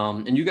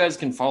 And you guys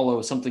can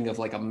follow something of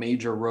like a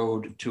major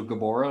road to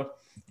Gabora,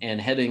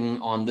 and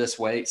heading on this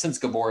way, since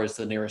Gabora is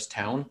the nearest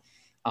town,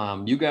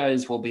 you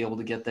guys will be able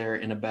to get there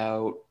in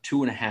about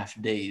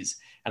 2.5 days.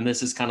 And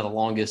this is kind of the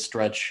longest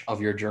stretch of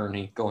your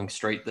journey going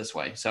straight this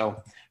way.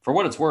 So for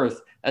what it's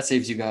worth, that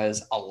saves you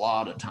guys a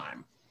lot of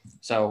time.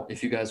 So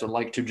if you guys would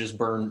like to just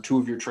burn 2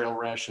 of your trail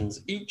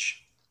rations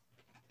each.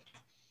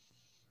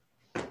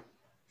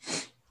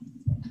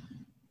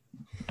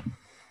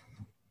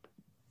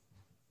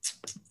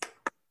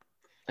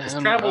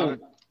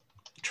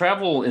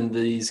 Travel in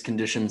these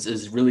conditions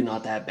is really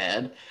not that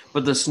bad,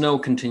 but the snow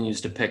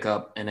continues to pick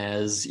up. And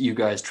as you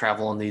guys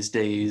travel on these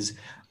days,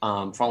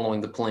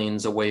 following the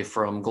plains away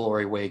from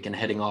Glory Wake and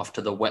heading off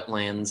to the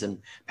wetlands and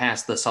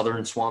past the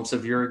southern swamps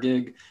of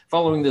Urigig,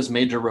 following this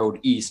major road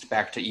east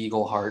back to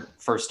Eagleheart,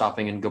 first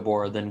stopping in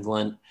Gabora, then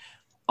Glent.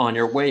 On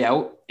your way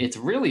out, it's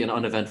really an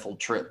uneventful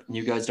trip.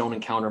 You guys don't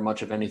encounter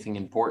much of anything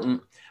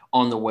important.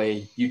 On the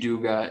way, you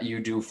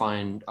do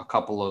find a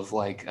couple of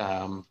like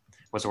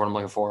what's the word I'm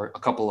looking for? A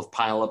couple of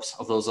pileups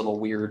of those little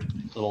weird,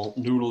 little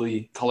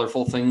noodly,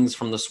 colorful things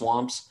from the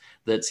swamps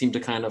that seem to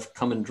kind of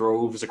come in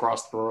droves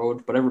across the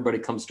road, but everybody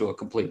comes to a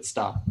complete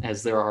stop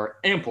as there are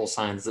ample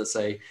signs that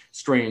say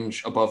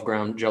strange above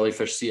ground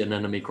jellyfish sea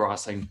anemone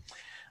crossing.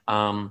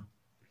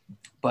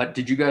 But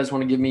did you guys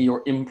want to give me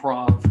your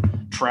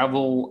improv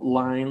travel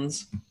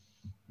lines?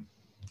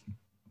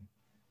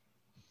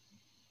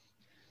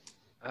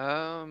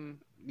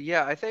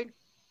 Yeah, I think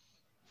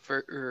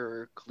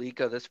for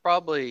Kalika, this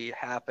probably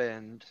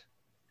happened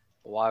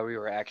while we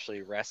were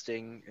actually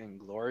resting in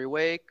Glory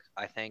Wake.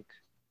 I think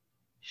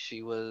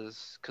she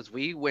was, because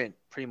we went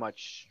pretty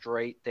much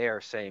straight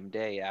there same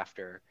day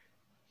after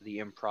the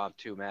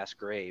impromptu mass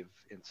grave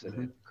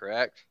incident,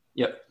 correct?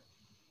 Yep.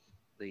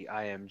 The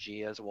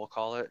IMG, as we'll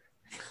call it.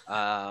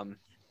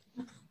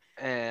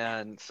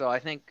 And so I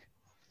think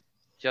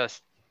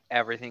just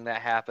everything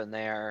that happened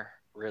there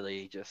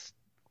really just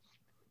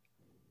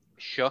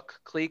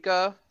shook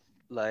Klika.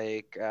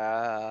 Like,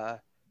 I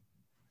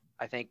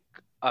think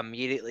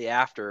immediately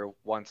after,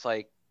 once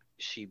like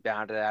she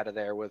bounded out of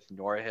there with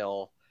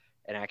Norhill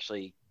and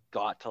actually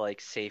got to like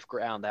safe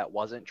ground that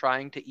wasn't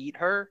trying to eat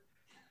her,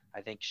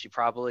 I think she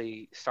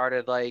probably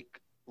started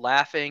like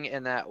laughing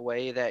in that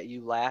way that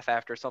you laugh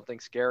after something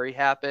scary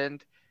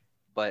happened,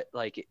 but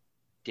like it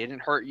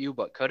didn't hurt you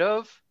but could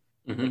have.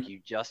 Like you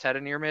just had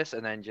a near miss,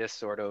 and then just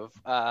sort of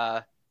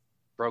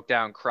broke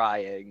down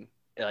crying.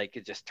 Like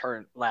it just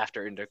turned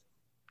laughter into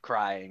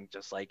crying,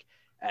 just like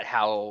at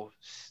how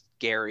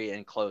scary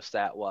and close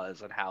that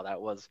was, and how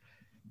that was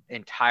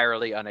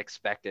entirely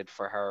unexpected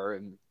for her,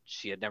 and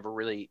she had never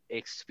really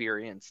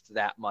experienced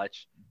that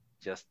much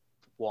just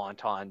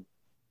wanton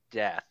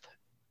death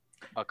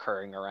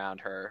occurring around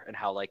her, and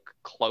how like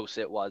close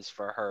it was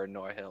for her and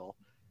Norhill.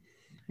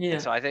 Yeah.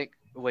 And so I think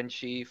when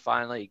she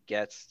finally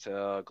gets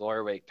to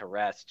Glory Wake to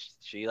rest,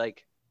 she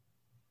like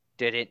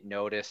didn't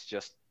notice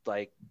just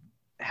like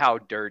how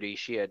dirty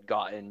she had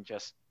gotten,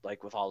 just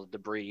like with all the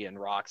debris and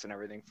rocks and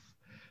everything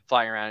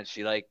flying around. And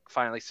she like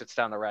finally sits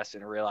down to rest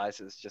and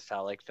realizes just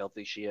how like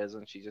filthy she is,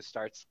 and she just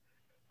starts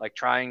like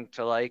trying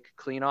to like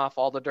clean off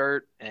all the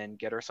dirt and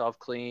get herself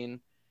clean.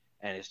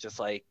 And it's just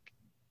like,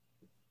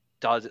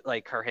 does it,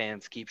 like her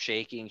hands keep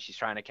shaking, she's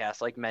trying to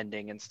cast like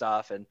mending and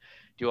stuff and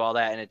do all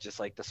that, and it just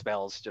like the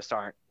spells just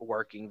aren't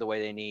working the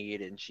way they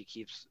need, and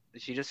she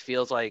just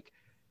feels like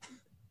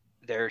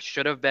there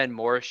should have been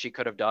more she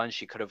could have done.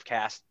 She could have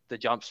cast the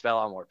jump spell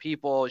on more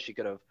people. She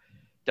could have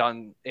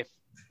done, if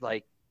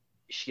like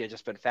she had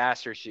just been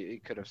faster, she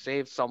could have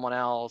saved someone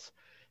else.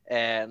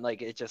 And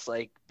like it just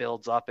like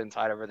builds up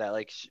inside of her that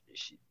like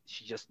she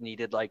just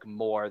needed like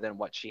more than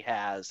what she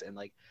has, and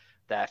like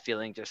that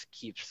feeling just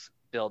keeps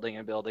building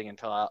and building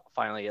until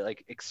finally it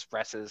like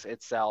expresses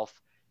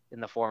itself in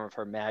the form of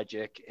her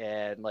magic.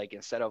 And like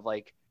instead of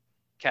like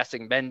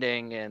casting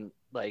bending and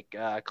like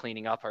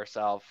cleaning up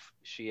herself,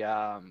 she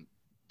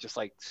just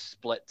like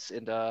splits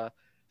into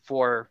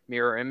 4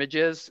 mirror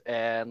images,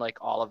 and like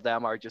all of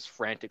them are just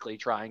frantically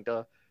trying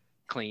to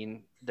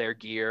clean their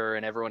gear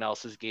and everyone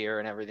else's gear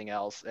and everything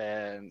else,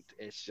 and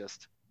it's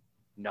just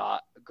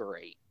not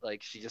great.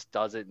 Like she just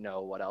doesn't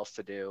know what else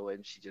to do,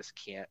 and she just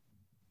can't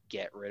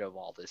get rid of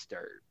all this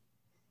dirt.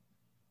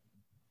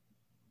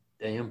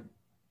 Damn.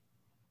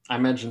 I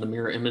imagine the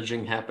mirror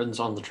imaging happens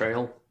on the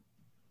trail.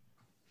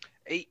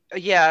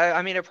 Yeah,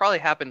 I mean, it probably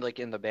happened like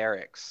in the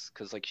barracks,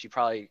 because like she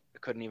probably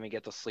couldn't even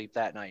get to sleep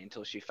that night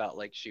until she felt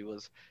like she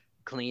was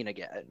clean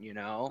again, you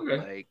know? Okay.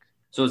 Like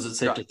So is it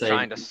safe to say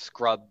trying to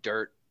scrub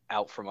dirt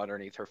out from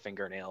underneath her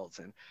fingernails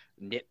and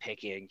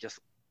nitpicking just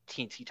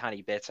teensy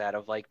tiny bits out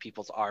of like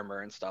people's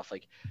armor and stuff,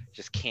 like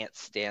just can't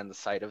stand the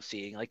sight of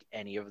seeing like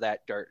any of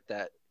that dirt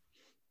that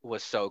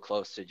was so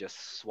close to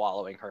just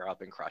swallowing her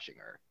up and crushing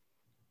her.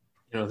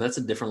 that's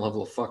a different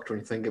level of fucked when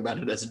you think about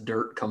it as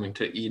dirt coming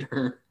to eat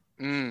her.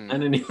 I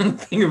didn't even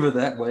think of it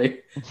that way.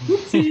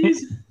 Oopsies.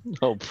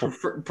 Oh,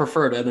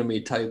 Preferred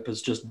enemy type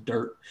is just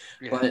dirt.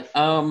 Yeah. But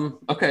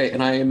okay,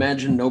 and I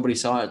imagine nobody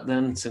saw it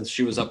then, since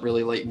she was up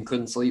really late and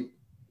couldn't sleep.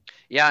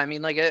 Yeah, I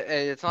mean, like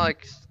it's not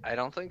like I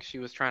don't think she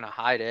was trying to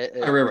hide it.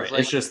 It Right. was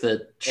like, It's just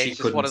that she it's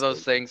just couldn't one of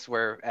those sleep. things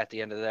where at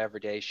the end of every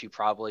day she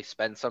probably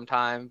spent some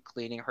time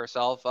cleaning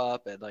herself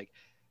up and like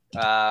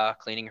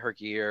cleaning her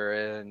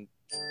gear and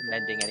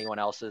mending anyone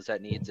else's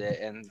that needs it,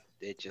 and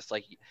it just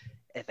like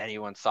if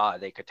anyone saw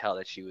it, they could tell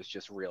that she was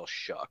just real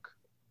shook.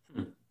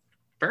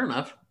 Fair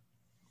enough.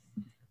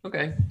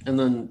 Okay, and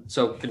then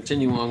so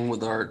continue on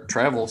with our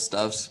travel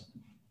stuffs.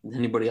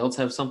 Anybody else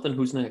have something?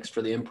 Who's next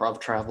for the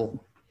improv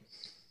travel?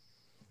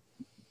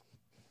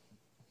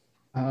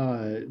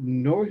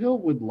 Norhill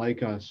would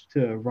like us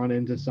to run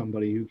into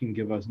somebody who can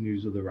give us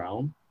news of the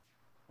realm,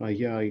 like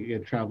a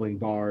traveling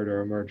bard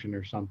or a merchant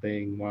or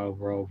something, while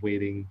we're all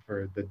waiting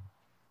for the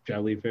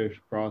jellyfish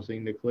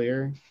crossing to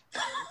clear.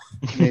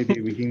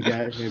 Maybe we can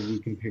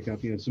pick up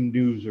some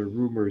news or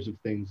rumors of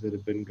things that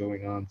have been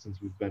going on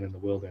since we've been in the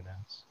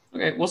wilderness.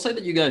 Okay, we'll say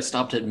that you guys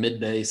stopped at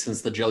midday,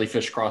 since the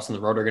jellyfish crossing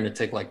the road are going to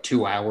take like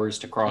 2 hours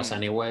to cross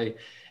anyway.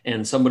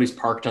 And somebody's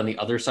parked on the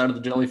other side of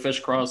the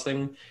jellyfish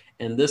crossing.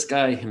 And this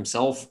guy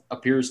himself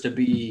appears to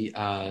be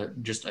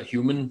just a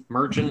human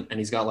merchant, and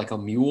he's got like a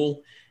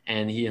mule,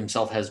 and he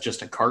himself has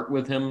just a cart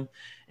with him.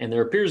 And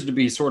there appears to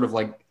be sort of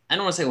like, I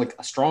don't want to say like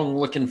a strong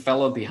looking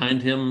fella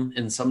behind him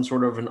in some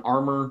sort of an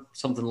armor,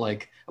 something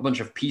like a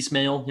bunch of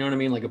piecemeal, you know what I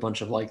mean? Like a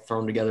bunch of like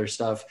thrown together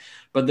stuff.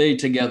 But they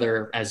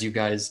together, as you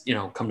guys,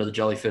 come to the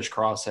jellyfish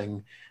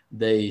crossing,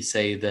 they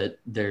say that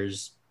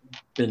there's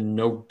been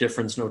no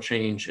difference, no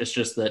change. It's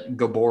just that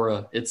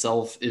Gabora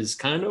itself is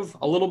kind of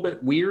a little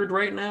bit weird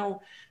right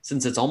now,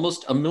 since it's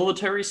almost a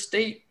military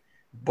state,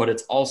 but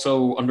it's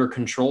also under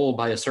control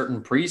by a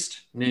certain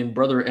priest named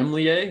Brother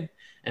Emlier.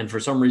 And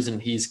for some reason,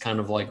 he's kind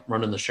of like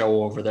running the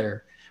show over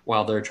there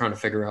while they're trying to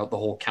figure out the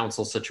whole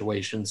council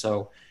situation.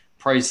 So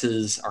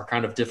prices are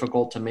kind of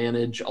difficult to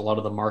manage. A lot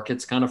of the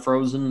market's kind of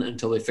frozen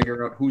until they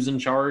figure out who's in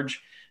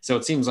charge. So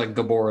it seems like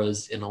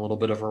Gabora's in a little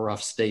bit of a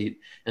rough state.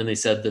 And they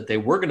said that they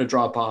were going to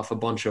drop off a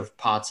bunch of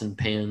pots and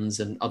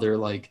pans and other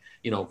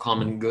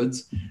common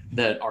goods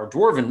that are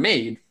dwarven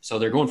made. So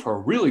they're going for a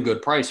really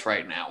good price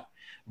right now.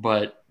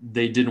 But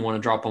they didn't want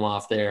to drop them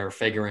off there,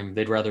 figuring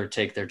they'd rather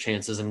take their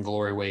chances in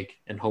Glory Wake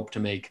and hope to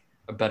make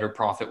a better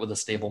profit with a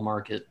stable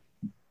market.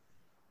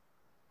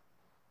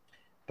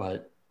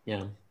 But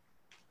yeah,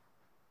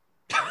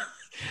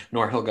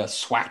 Norhill got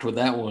swacked with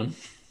that one.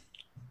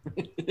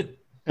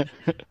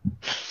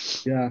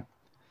 Yeah,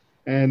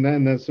 and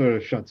then that sort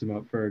of shuts him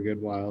up for a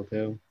good while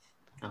too.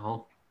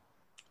 Oh,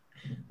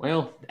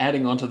 well,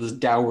 adding on to this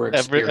dour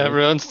experience.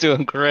 Everyone's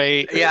doing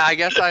great. Yeah, I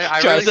guess I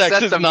really Jarzak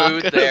set is the not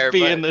mood gonna there.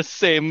 be But in the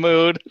same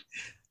mood.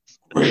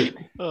 Right.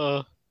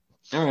 Oh.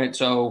 All right,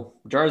 so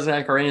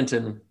Jarzak or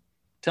Anton,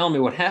 tell me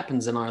what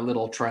happens in our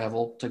little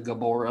travel to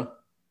Gabora.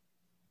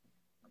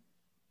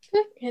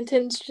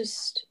 Anton's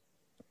just...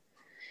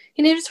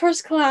 He named his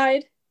horse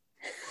Clyde.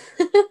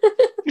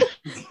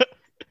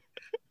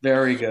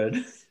 Very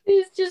good.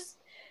 He's just...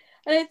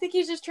 And I think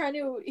he's just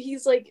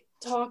he's like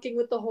talking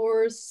with the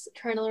horse,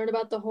 trying to learn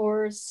about the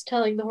horse,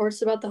 telling the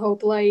horse about the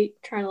Hope Light,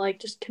 trying to like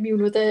just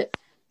commune with it,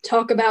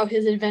 talk about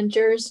his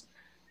adventures.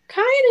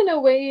 Kind of in a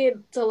way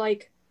to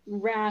like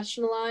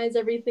rationalize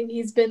everything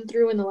he's been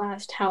through in the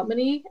last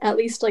at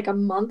least like a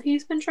month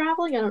he's been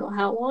traveling. I don't know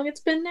how long it's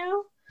been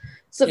now.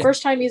 It's the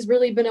first time he's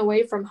really been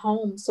away from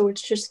home, so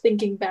it's just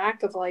thinking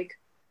back of like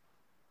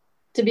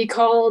to be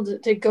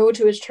called to go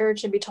to his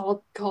church and be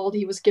called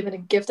he was given a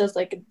gift as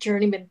like a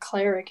journeyman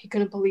cleric. He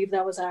couldn't believe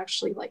that was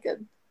actually like a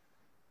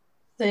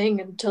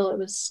thing until it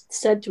was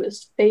said to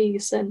his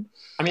face. And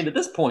I mean, at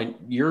this point,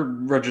 you're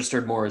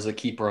registered more as a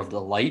keeper of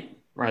the light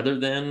rather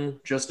than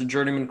just a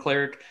journeyman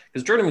cleric,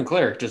 because journeyman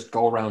cleric just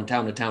go around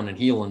town to town and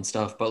heal and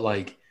stuff, but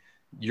like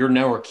you're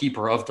now a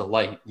keeper of the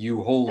light.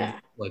 You hold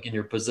like in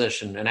your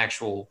possession an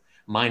actual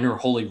minor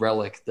holy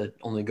relic that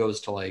only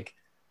goes to like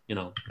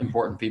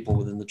important people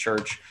within the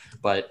church.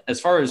 But as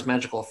far as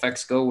magical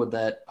effects go with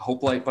that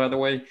Hope Light, by the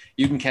way,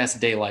 you can cast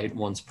daylight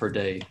once per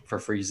day for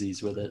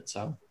freezies with it.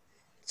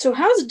 So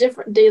how is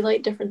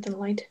daylight different than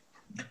light?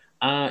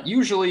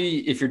 Usually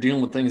if you're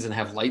dealing with things that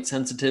have light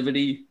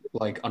sensitivity,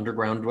 like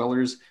underground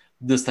dwellers,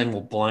 this thing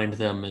will blind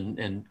them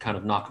and kind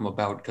of knock them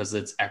about because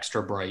it's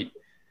extra bright.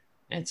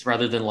 It's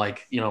rather than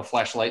like,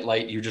 flashlight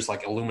light, you just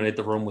like illuminate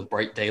the room with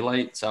bright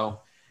daylight. So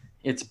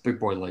it's big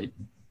boy light.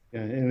 Yeah,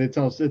 and it's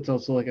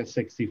also like a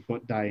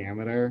 60-foot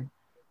diameter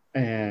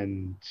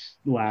and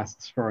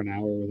lasts for an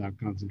hour without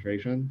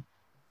concentration.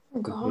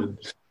 Oh god.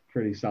 It's a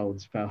pretty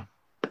solid spell.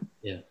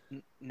 Yeah.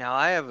 Now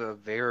I have a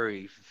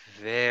very,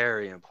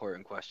 very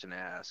important question to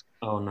ask.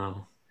 Oh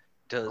no.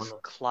 Does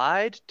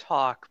Clyde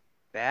talk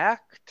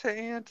back to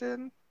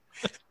Anton?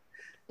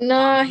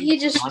 Nah, he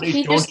just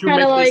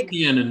kind of like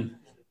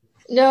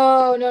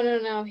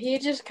No. He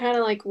just kind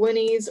of like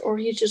whinnies, or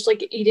he's just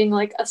like eating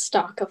like a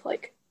stalk of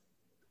like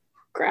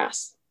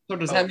grass. So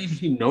does that mean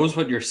he knows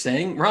what you're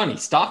saying? Ronnie,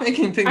 stop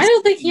making things. I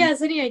don't think he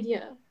has any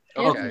idea.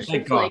 Okay, Anton's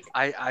thank just God.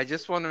 like, I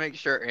just want to make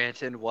sure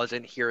Anton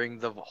wasn't hearing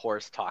the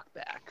horse talk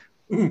back.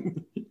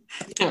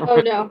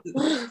 oh no.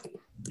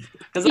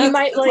 Because he that's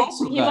might like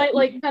also he that. might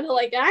like kind of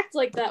like act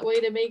like that way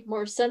to make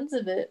more sense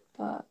of it,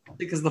 but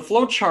Because the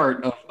flow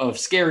chart of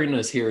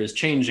scariness here is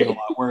changing a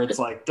lot, where it's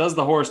like, does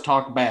the horse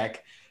talk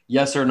back?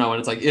 Yes or no? And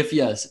it's like, if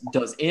yes,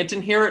 does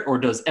Anton hear it or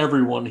does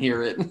everyone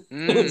hear it?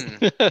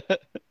 Mm.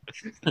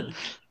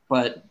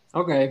 But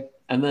okay.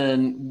 And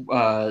then,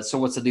 so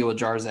what's the deal with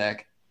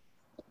Jarzak?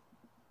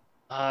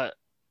 uh,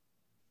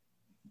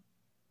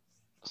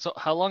 so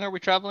how long are we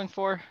traveling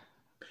for?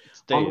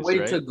 It's On the days, way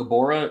to right?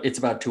 Gabora, it's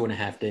about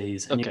 2.5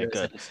 days, and you Okay, guys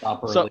good. had to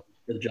stop So early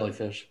for the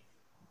jellyfish.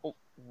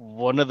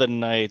 one of the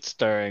nights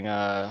during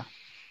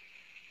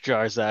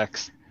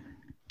Jarzak's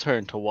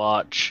turn to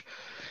watch,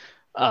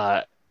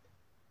 uh,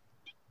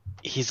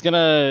 he's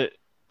gonna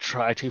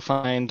try to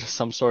find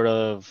some sort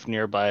of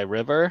nearby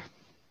river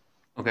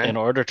in Okay.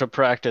 order to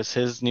practice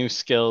his new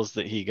skills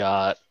that he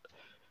got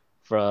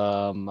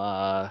from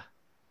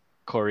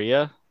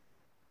Korea.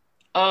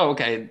 Oh,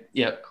 okay.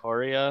 Yeah.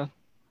 Korea?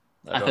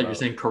 I I don't thought you were know.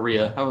 saying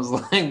Korea. I was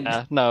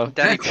like, No.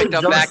 That he picked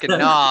up back in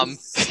Nam.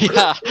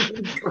 Yeah.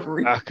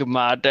 Korea. Back in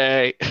my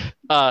day.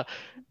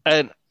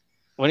 And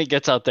when he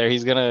gets out there,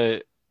 he's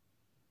gonna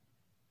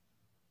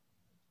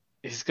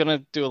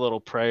do a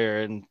little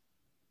prayer and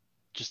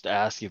just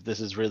ask if this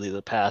is really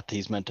the path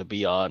he's meant to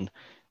be on.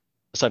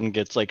 The sudden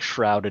gets like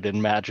shrouded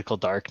in magical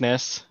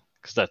darkness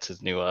because that's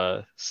his new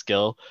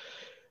skill.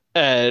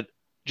 And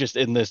just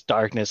in this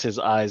darkness, his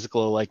eyes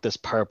glow like this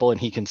purple, and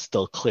he can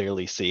still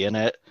clearly see in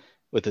it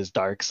with his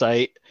dark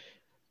sight.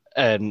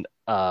 And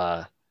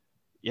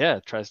yeah,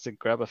 tries to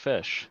grab a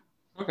fish.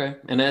 Okay.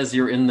 And as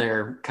you're in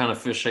there kind of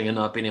fishing and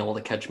not being able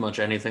to catch much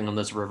anything on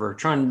this river,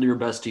 trying to do your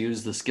best to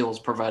use the skills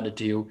provided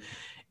to you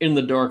in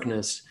the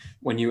darkness,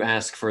 when you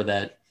ask for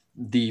that,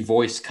 the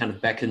voice kind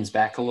of beckons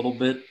back a little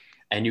bit,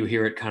 and you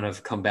hear it kind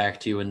of come back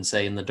to you and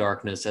say in the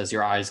darkness, as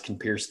your eyes can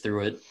pierce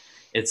through it,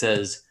 it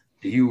says,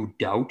 "Do you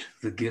doubt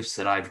the gifts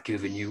that I've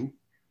given you?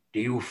 Do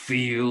you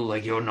feel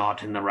like you're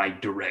not in the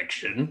right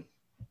direction?"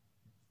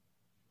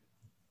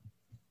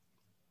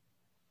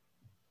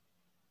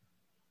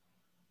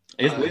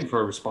 It's Uh, waiting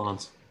for a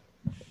response.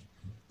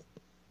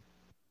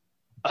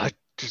 I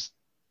just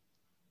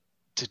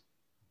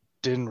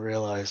didn't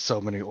realize so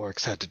many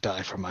orcs had to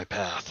die for my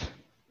path.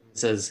 It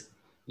says,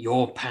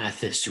 "Your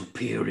path is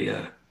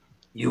superior.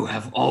 You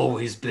have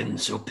always been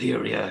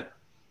superior."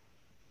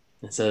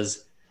 It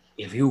says,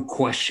 "If you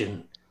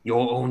question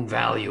your own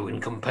value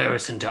in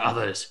comparison to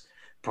others,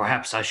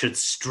 perhaps I should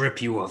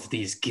strip you of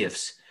these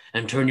gifts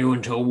and turn you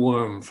into a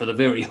worm for the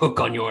very hook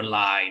on your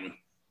line."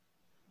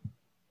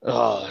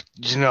 Oh,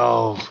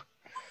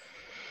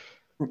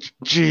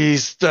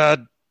 geez,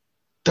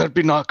 that'd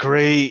be not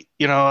great.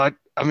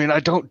 I mean, I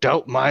don't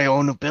doubt my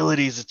own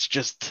abilities. It's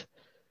just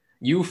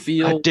You I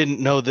feel didn't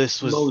know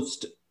this was.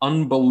 most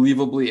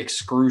unbelievably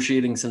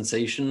excruciating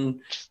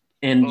sensation.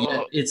 And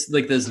yet Oh, it's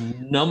like this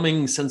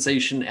numbing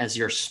sensation as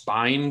your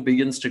spine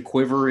begins to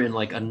quiver in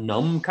like a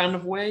numb kind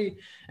of way.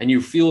 And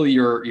you feel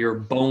your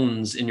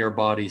bones in your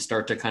body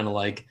start to kind of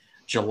like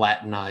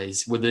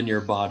gelatinize within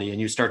your body. And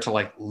you start to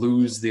like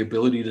lose the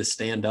ability to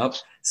stand up,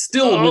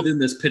 still oh, within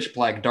this pitch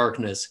black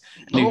darkness.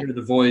 And you oh, hear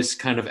the voice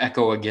kind of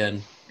echo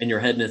again in your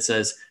head. And it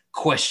says,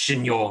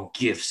 "Question your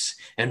gifts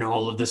and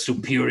all of the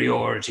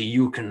superiority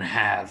you can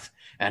have,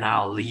 and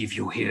I'll leave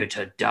you here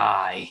to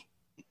die."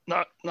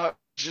 not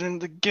mentioning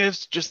the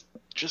gifts, just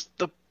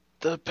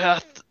the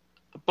path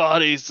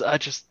bodies.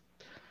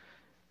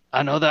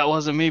 I know that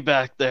wasn't me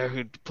back there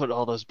who put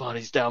all those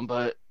bodies down,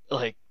 but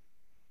like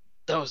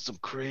that was some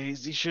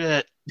crazy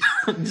shit.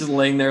 Just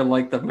laying there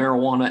like the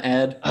marijuana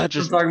ad. I I'm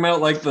just talking about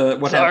like the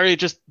what happened. sorry,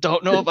 just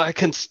don't know if I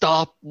can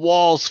stop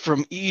walls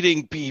from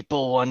eating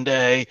people one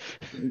day.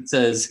 It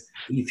says,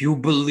 "If you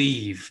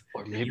believe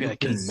Or that maybe you I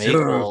can make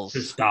deserve to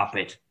walls. stop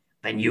it,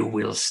 then you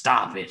will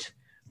stop it.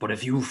 But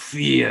if you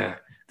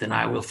fear, then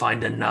I will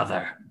find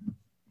another.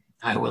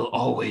 I will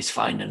always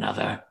find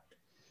another.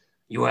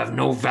 You have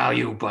no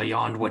value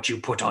beyond what you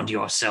put onto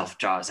yourself,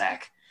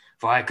 Jarzak.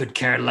 For I could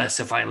care less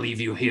if I leave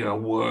you here a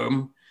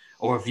worm,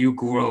 or if you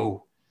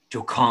grow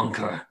to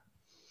conquer."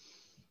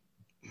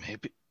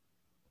 Maybe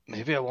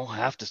maybe I won't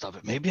have to stop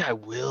it. Maybe I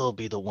will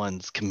be the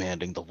ones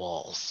commanding the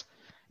walls.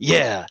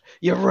 Yeah,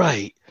 you're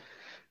right.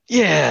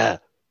 Yeah.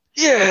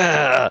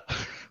 Yeah.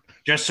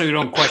 Just so you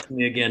don't question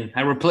me again,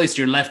 I replaced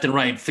your left and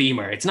right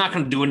femur. It's not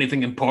going to do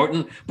anything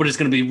important, but it's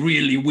going to be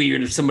really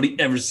weird if somebody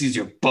ever sees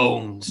your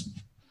bones.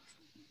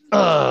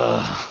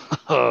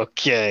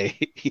 Okay.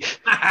 You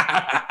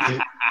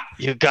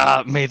you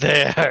got me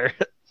there.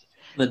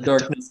 The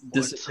darkness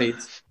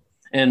dissipates.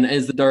 And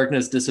as the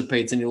darkness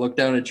dissipates and you look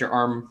down at your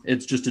arm,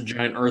 it's just a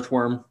giant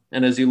earthworm.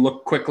 And as you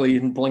look quickly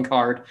and blink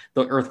hard,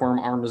 the earthworm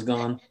arm is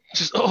gone.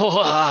 Just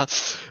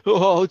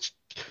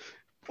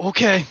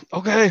okay.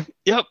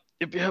 Yep.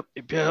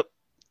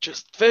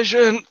 Just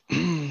fishing.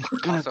 Gonna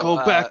Also, go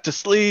back to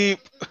sleep.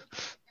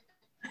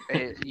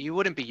 you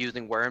wouldn't be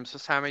using worms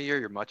this time of year.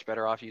 You're much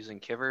better off using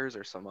kivers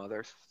or some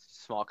other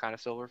small kind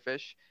of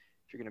silverfish.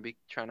 If you're gonna be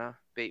trying to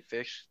bait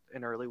fish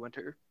in early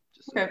winter.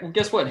 Okay, well,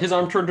 guess what? His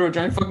arm turned to a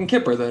giant fucking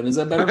kipper then. Is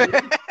that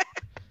better?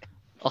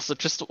 Also,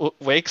 just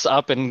wakes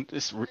up and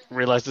just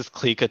realizes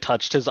Klika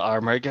touched his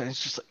armor again. He's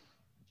just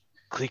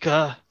like,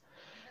 Klika,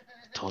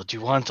 told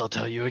you once, I'll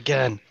tell you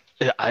again.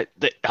 I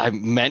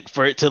meant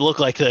for it to look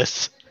like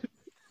this.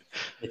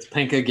 It's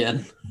pink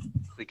again.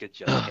 Klika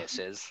just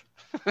hisses.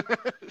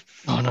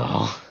 Oh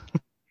no.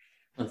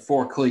 And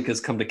 4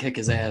 Klikas come to kick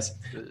his ass.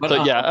 But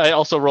So yeah, I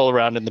also roll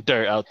around in the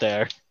dirt out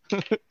there,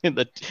 in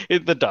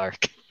the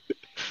dark.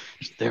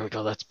 There we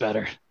go. That's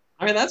better.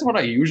 I mean, that's what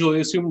I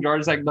usually assume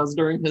Jarzak does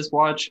during his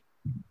watch.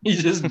 He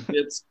just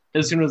gets,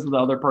 as soon as the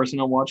other person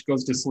on watch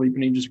goes to sleep,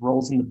 and he just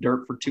rolls in the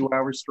dirt for 2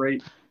 hours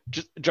straight.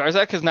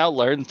 Jarzak has now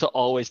learned to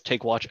always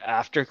take watch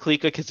after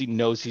Klika because he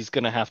knows he's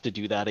gonna have to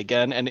do that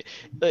again, and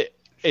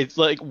it's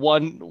like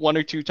one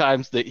or two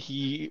times that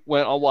he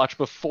went on watch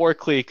before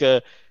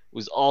Klika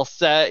was all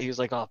set. He was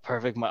like, "Oh,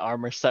 perfect, my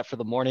armor's set for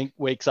the morning."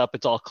 Wakes up,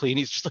 it's all clean.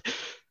 He's just like,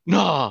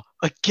 "Nah,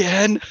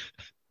 again."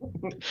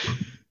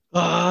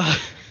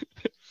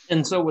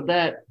 And so with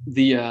that,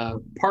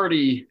 the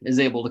party is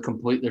able to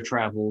complete their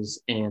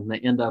travels, and they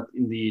end up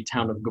in the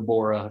town of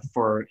Gabora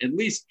for at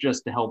least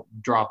just to help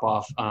drop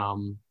off.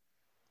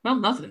 Well,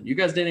 nothing. You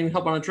guys didn't even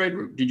help on a trade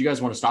route. Did you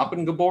guys want to stop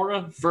in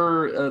Gabora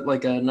for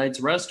like a night's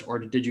rest, or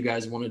did you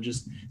guys want to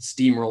just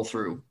steamroll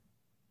through?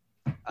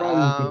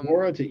 From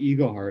Gabora to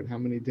Eagleheart, how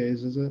many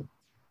days is it?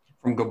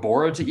 From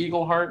Gabora to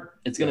Eagleheart,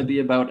 it's going to be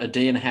about a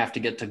day and a half to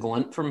get to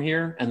Glent from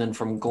here, and then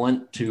from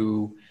Glent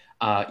to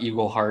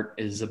Eagleheart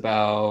is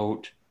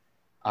about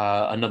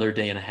another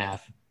day and a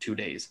half, 2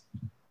 days.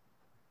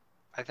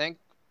 I think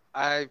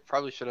I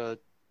probably should have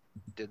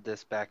did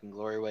this back in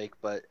Glory Wake,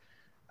 but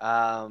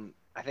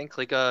I think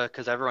Klika,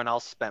 because everyone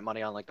else spent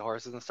money on like the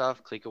horses and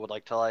stuff, Klika would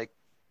like to like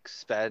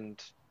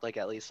spend like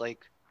at least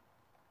like,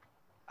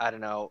 I don't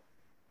know,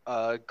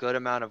 a good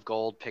amount of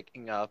gold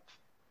picking up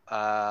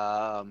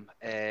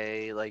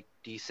a like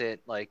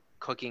decent like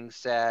cooking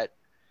set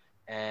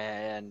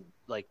and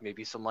like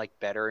maybe some like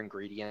better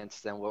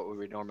ingredients than what we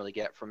would normally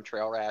get from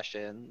trail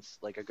rations,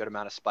 like a good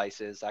amount of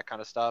spices, that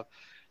kind of stuff,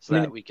 so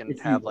that we can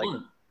have like.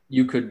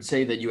 You could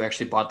say that you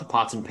actually bought the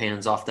pots and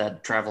pans off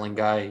that traveling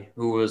guy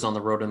who was on the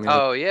road.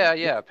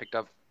 Yeah, picked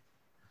up.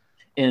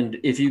 And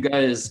if you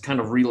guys kind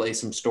of relay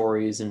some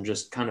stories and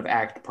just kind of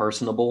act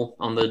personable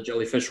on the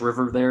Jellyfish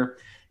River there,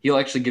 he'll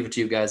actually give it to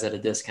you guys at a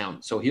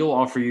discount. So he'll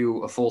offer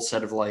you a full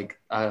set of like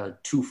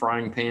 2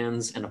 frying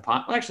pans and a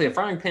pot. Well, actually, a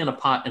frying pan, a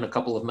pot, and a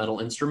couple of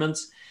metal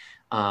instruments.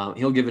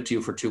 He'll give it to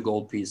you for 2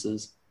 gold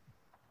pieces.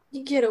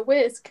 You get a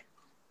whisk.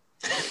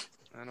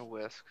 And a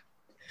whisk.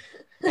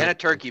 And a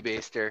turkey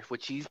baster,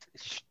 which he's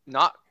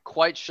not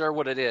quite sure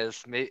what it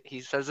is.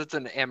 He says it's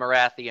an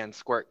Amarathian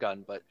squirt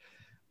gun, but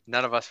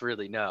none of us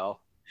really know.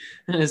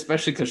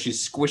 Especially because she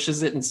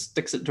squishes it and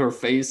sticks it to her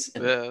face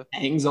and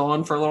hangs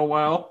on for a little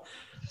while.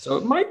 So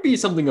it might be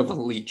something of a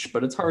leech,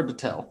 but it's hard to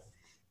tell.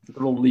 A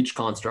little leech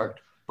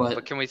construct.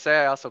 But can we say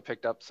I also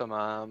picked up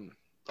some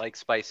like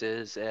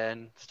spices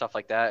and stuff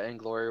like that in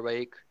Glory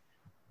Wake?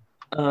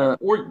 Or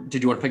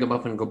did you want to pick them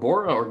up in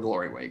Gabora or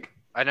Glory Wake?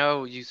 I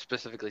know you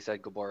specifically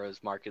said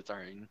Gabora's markets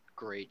are in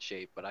great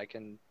shape, but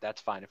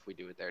that's fine if we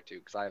do it there too,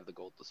 because I have the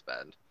gold to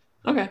spend.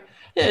 Okay.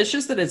 Yeah, it's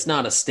just that it's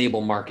not a stable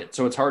market,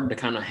 so it's hard to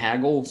kind of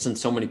haggle since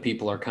so many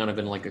people are kind of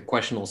in like a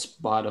questionable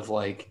spot of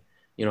like,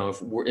 you know,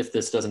 if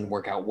this doesn't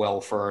work out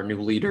well for our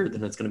new leader,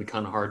 then it's going to be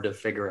kind of hard to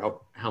figure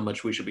out how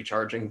much we should be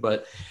charging.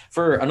 But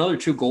for another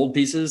 2 gold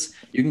pieces,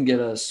 you can get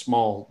a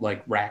small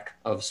like rack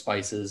of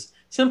spices,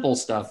 simple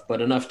stuff,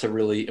 but enough to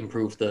really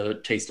improve the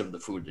taste of the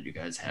food that you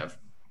guys have.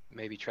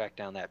 Maybe track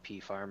down that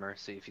pea farmer,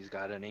 see if he's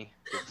got any.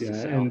 Yeah,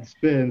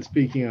 and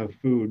speaking of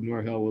food,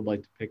 Norhill would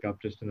like to pick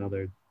up just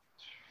another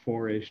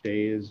 4-ish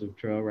days of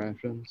trail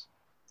rations.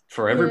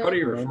 For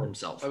everybody or for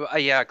himself?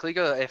 Yeah,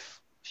 Klika, if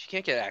she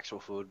can't get actual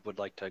food, would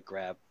like to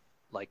grab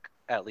like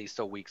at least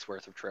a week's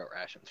worth of trail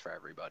rations for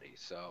everybody.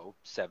 So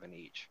 7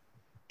 each.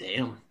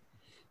 Damn.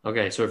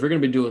 Okay, so if you're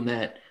going to be doing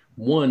that,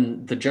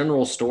 one, the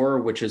general store,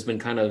 which has been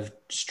kind of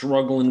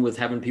struggling with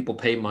having people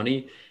pay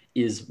money,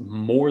 is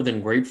more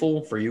than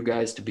grateful for you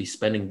guys to be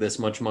spending this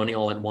much money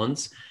all at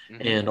once.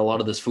 Mm-hmm. And a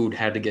lot of this food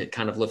had to get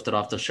kind of lifted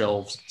off the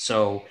shelves.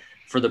 So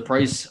for the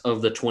price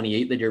of the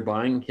 28 that you're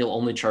buying, he'll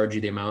only charge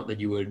you the amount that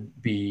you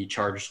would be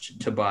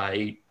charged to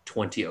buy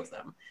 20 of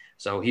them.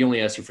 So he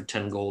only asks you for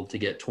 10 gold to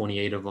get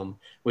 28 of them,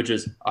 which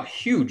is a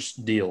huge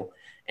deal.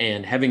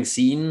 And having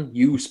seen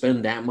you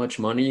spend that much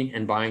money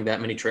and buying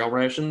that many trail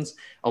rations,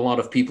 a lot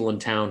of people in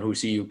town who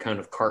see you kind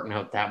of carting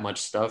out that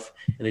much stuff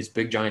in these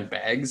big giant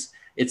bags,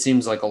 it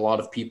seems like a lot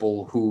of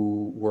people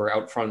who were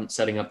out front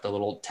setting up the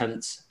little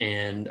tents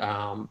and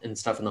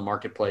stuff in the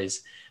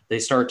marketplace, they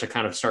start to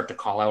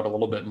call out a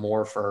little bit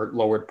more for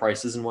lowered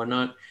prices and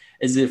whatnot,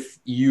 as if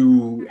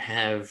you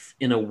have,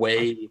 in a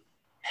way,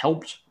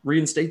 helped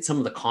reinstate some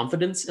of the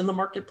confidence in the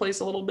marketplace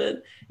a little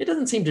bit. It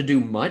doesn't seem to do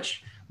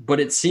much, but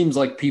it seems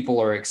like people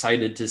are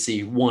excited to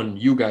see, 1,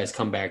 you guys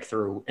come back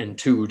through, and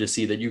 2, to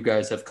see that you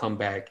guys have come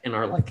back and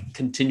are like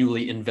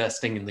continually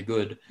investing in the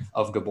good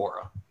of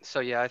Gabora. So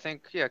yeah, I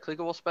think Klika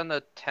will spend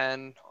the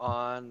 10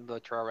 on the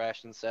trail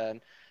rations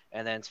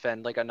then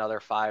spend like another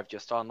 5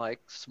 just on like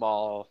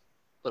small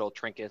little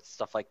trinkets,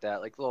 stuff like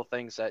that, like little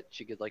things that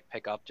she could like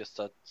pick up just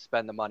to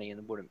spend the money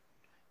and wouldn't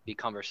be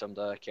cumbersome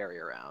to carry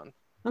around.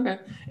 Okay.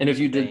 And if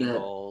you did that,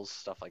 Bangles,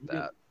 stuff like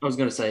that. I was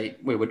gonna say,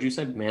 wait, what did you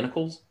say?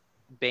 Manacles?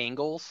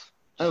 Bangles,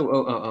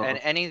 Oh. and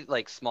any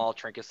like small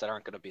trinkets that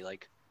aren't going to be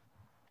like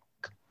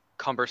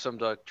cumbersome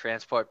to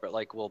transport, but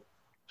like we'll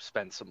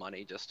spend some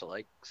money just to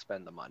like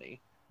spend the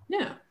money.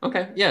 Yeah.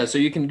 Okay. Yeah. So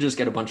you can just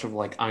get a bunch of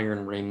like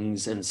iron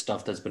rings and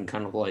stuff that's been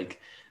kind of like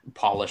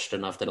polished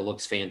enough that it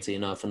looks fancy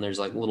enough. And there's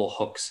like little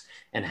hooks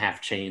and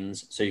half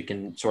chains. So you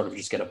can sort of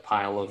just get a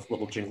pile of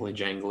little jingly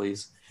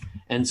janglies.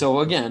 And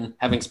so, again,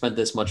 having spent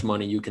this much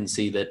money, you can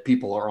see that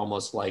people are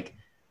almost like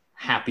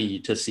happy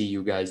to see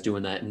you guys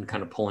doing that and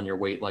kind of pulling your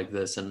weight like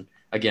this. And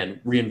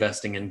again,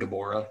 reinvesting in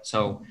Gabora.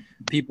 So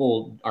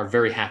people are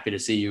very happy to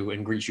see you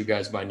and greet you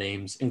guys by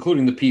names,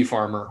 including the pea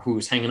farmer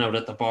who's hanging out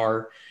at the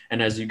bar.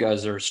 And as you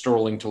guys are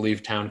strolling to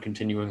leave town,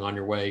 continuing on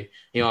your way,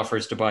 he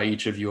offers to buy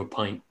each of you a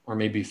pint or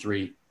maybe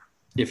 3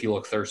 if you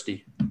look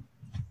thirsty.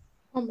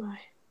 Oh my.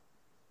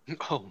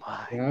 Oh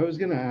my. Yeah, I was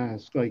gonna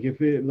ask, like,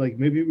 if it, like,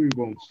 maybe we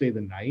won't stay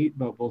the night,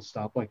 but we'll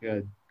stop like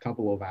a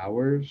couple of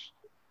hours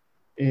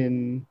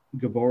in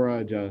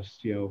Gabora,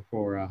 just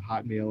for a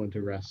hot meal and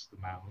to rest the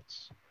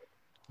mounts.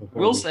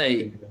 We'll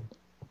say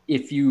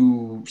if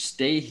you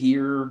stay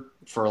here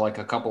for like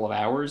a couple of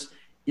hours,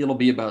 it'll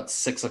be about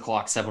 6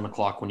 o'clock, 7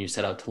 o'clock when you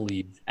set out to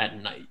leave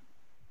at night.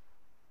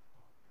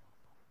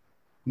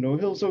 No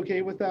Hill's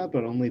okay with that,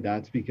 but only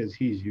that's because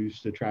he's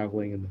used to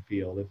traveling in the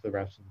field. If the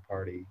rest of the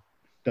party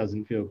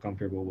doesn't feel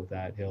comfortable with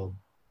that, he'll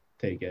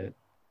take it.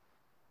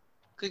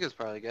 Klika's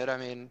probably good. I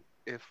mean,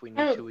 if we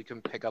need to, we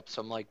can pick up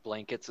some like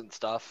blankets and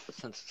stuff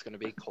since it's going to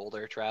be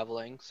colder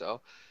traveling.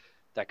 So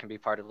that can be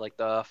part of like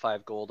the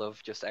 5 gold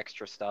of just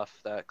extra stuff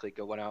that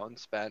Klika went out and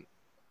spent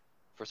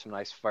for some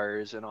nice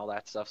furs and all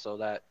that stuff, so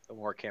that when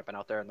we're camping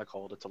out there in the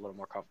cold, it's a little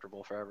more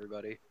comfortable for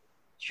everybody.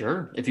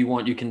 Sure. If you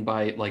want, you can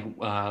buy like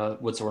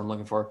what's the word I'm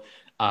looking for?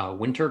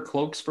 Winter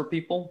cloaks for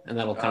people, and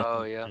that'll kind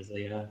of as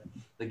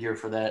the gear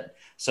for that.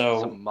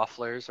 So some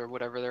mufflers or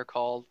whatever they're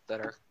called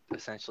that are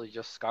essentially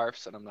just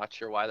scarves, and I'm not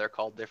sure why they're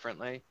called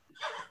differently.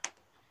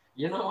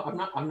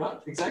 I'm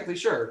not exactly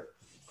sure.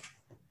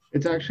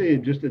 It's actually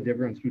just a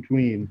difference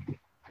between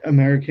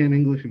American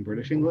English and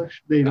British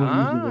English. They don't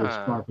use the word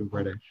scarf in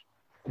British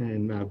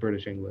and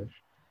British English.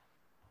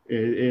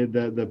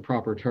 The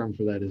proper term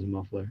for that is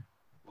muffler.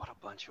 What a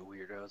bunch of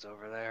weirdos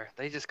over there.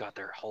 They just got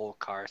their whole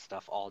car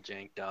stuff all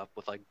janked up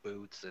with like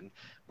boots and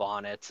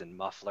bonnets and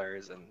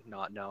mufflers and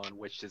not knowing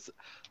which is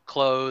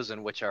clothes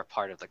and which are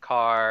part of the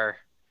car.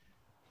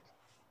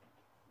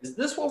 Is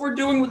this what we're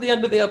doing with the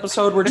end of the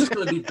episode? We're just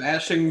going to be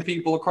bashing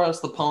people across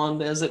the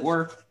pond, as it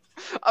were?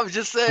 I'm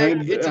just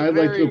saying. I'd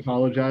like to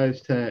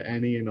apologize to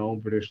any and all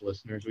British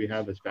listeners we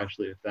have,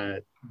 especially if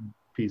that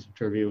piece of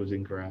trivia was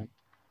incorrect.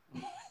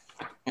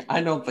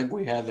 I don't think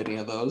we have any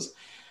of those,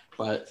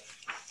 but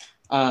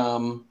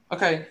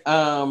okay.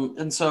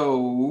 And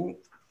so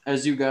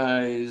as you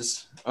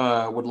guys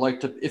would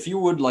like to, if you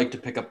would like to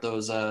pick up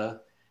those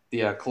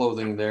the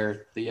clothing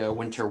there, the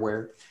winter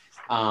wear,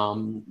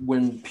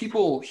 when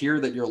people hear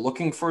that you're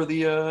looking for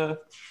the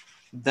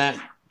that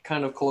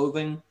kind of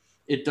clothing,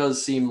 it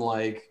does seem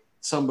like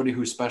somebody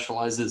who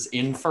specializes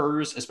in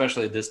furs,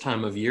 especially at this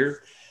time of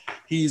year,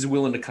 he's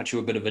willing to cut you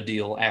a bit of a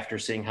deal after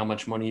seeing how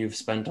much money you've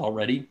spent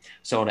already.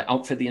 So to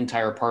outfit the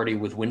entire party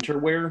with winter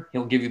wear,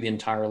 he'll give you the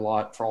entire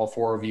lot for all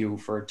 4 of you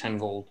for 10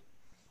 gold.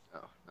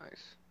 Oh,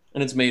 nice.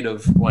 And it's made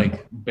of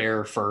like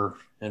bear fur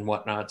and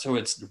whatnot, so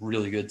it's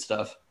really good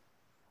stuff.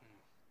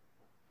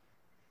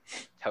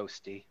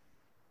 Toasty.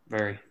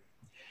 Very.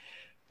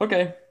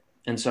 Okay.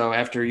 And so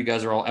after you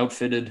guys are all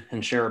outfitted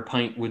and share a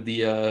pint with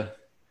the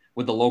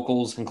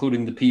locals,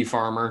 including the pea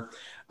farmer,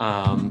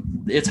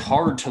 it's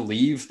hard to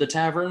leave the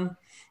tavern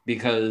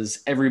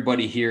because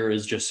everybody here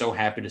is just so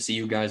happy to see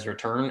you guys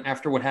return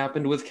after what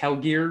happened with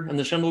Calgear and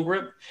the Schindel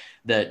Grip,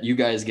 that you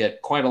guys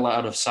get quite a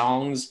lot of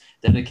songs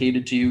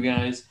dedicated to you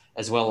guys,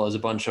 as well as a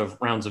bunch of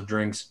rounds of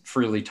drinks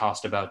freely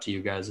tossed about to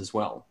you guys as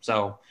well.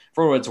 So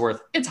for what it's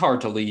worth, it's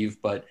hard to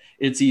leave, but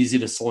it's easy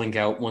to slink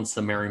out once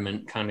the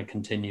merriment kind of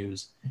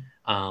continues.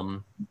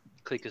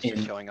 Klika's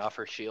just showing off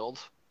her shield.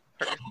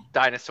 Her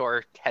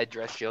dinosaur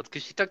headdress shield,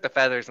 because she took the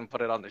feathers and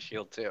put it on the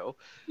shield too.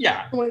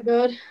 Yeah. Oh my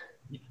god.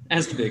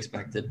 As to be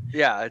expected.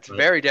 Yeah, it's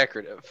very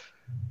decorative.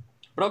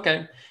 But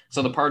okay.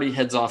 So the party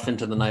heads off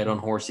into the night on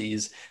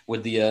horses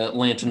with the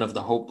lantern of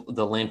the hope,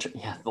 the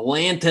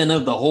lantern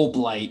of the hope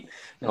light.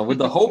 With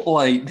the hope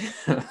light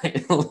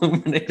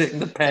illuminating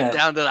the path. Head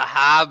down to the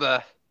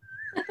harbor.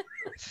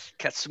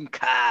 Catch some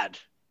cod.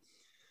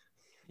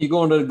 You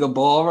going to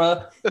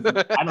Gabora?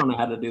 I don't know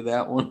how to do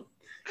that one.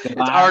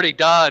 Goodbye. It's already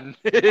done.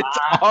 It's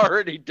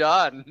already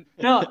done.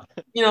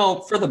 No,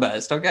 for the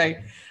best,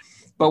 okay?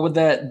 But with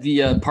that,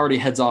 the party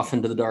heads off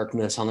into the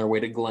darkness on their way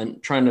to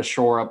Glent, trying to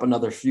shore up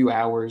another few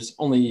hours,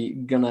 only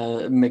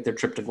gonna make their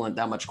trip to Glent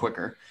that much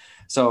quicker.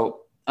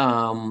 So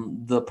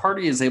the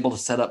party is able to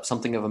set up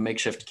something of a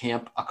makeshift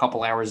camp a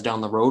couple hours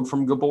down the road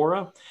from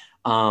Gabora.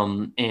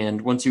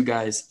 And once you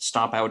guys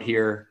stop out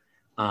here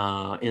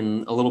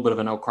in a little bit of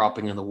an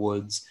outcropping in the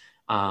woods,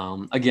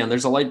 again,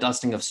 there's a light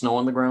dusting of snow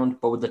on the ground,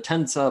 but with the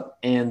tents up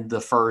and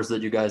the furs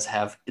that you guys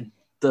have,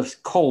 the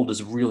cold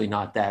is really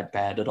not that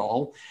bad at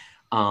all.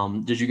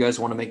 Did you guys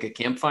want to make a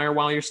campfire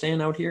while you're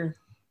staying out here?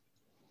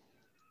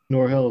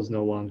 Norhill is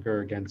no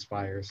longer against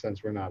fire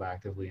since we're not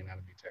actively in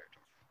enemy territory.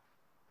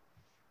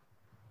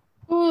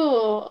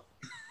 Cool.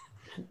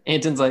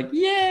 Anton's like,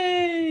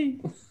 yay!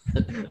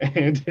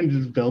 Anton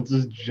just builds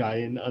this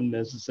giant,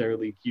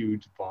 unnecessarily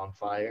huge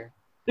bonfire.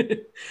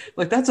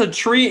 Like, that's a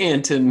tree,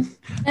 Anton.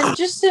 And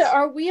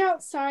are we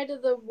outside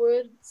of the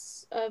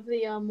woods of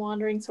the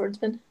Wandering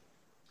Swordsman?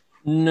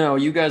 No,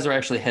 you guys are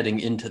actually heading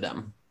into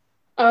them.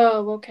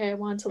 Oh, okay. I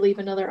wanted to leave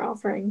another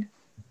offering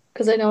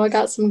because I know I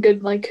got some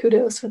good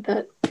kudos with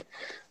that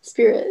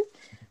spirit.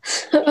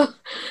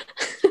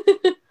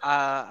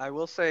 I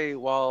will say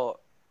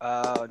while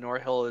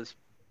Norhill is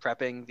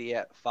prepping the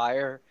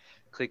fire,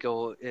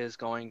 Kliko is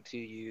going to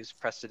use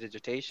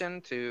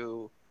prestidigitation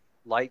to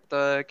light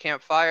the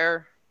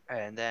campfire,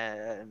 and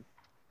then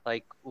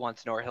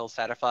once Norhill's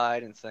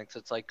satisfied and thinks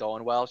it's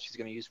going well, she's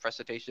going to use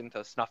prestidigitation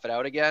to snuff it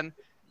out again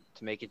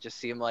to make it just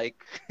seem like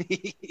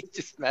he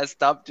just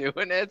messed up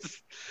doing it.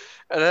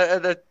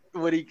 And then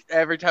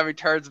every time he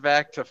turns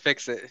back to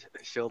fix it,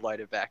 she'll light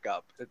it back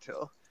up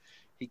until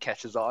he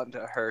catches on to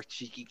her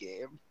cheeky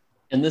game.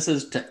 And this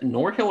is to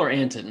Norhill or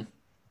Anton?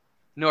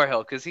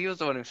 Norhill, because he was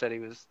the one who said he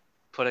was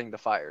putting the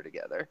fire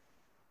together.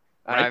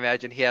 And Right. I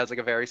imagine he has a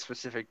very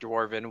specific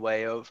dwarven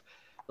way of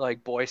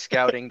Boy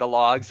Scouting the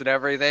logs and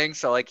everything.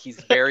 So he's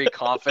very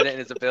confident in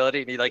his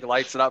ability, and he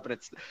lights it up and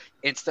it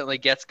instantly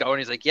gets going.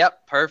 He's like,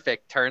 yep,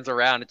 perfect. Turns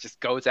around, it just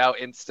goes out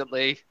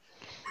instantly.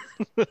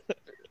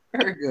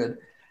 Very good.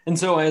 And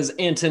so as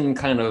Anton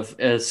kind of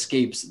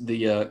escapes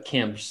the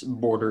camp's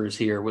borders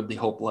here with the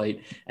hope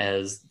light,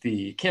 as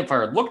the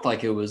campfire looked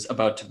like it was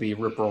about to be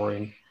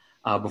rip-roaring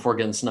before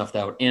getting snuffed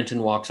out,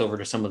 Anton walks over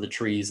to some of the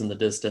trees in the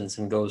distance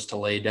and goes to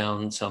lay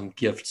down some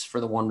gifts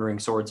for the Wandering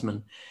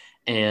Swordsman.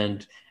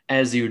 And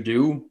as you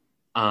do,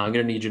 I'm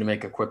going to need you to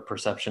make a quick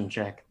perception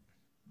check.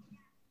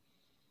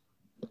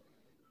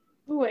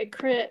 Ooh, I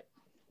crit.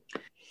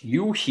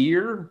 You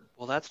hear...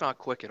 Well, that's not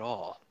quick at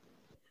all.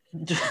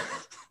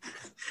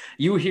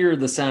 You hear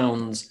the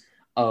sounds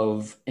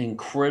of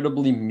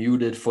incredibly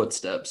muted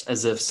footsteps,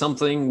 as if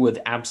something with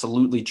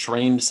absolutely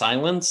trained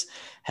silence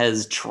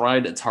has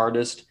tried its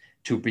hardest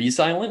to be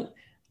silent,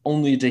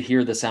 only to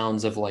hear the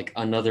sounds of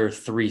another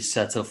 3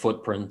 sets of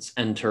footprints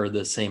enter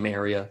the same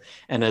area.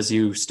 And as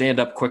you stand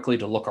up quickly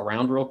to look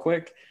around real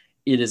quick,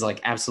 it is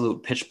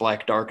absolute pitch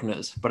black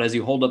darkness. But as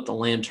you hold up the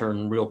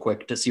lantern real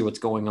quick to see what's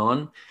going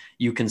on,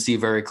 you can see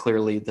very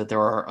clearly that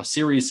there are a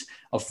series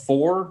of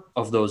 4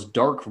 of those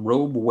dark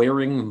robe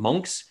wearing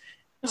monks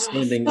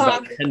standing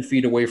about 10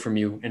 feet away from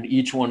you, and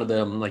each one of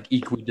them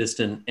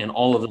equidistant, and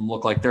all of them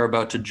look like they're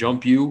about to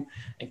jump you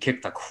and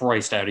kick the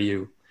Christ out of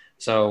you.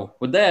 So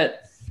with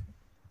that,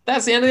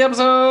 that's the end of the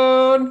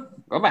episode.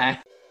 Bye-bye.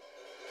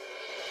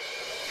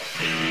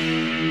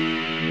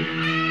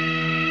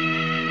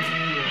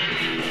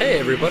 Hey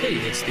everybody,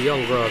 it's the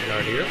Young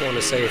Grognard here. I want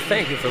to say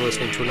thank you for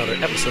listening to another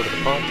episode of the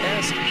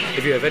podcast.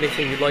 If you have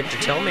anything you'd like to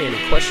tell me, any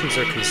questions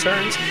or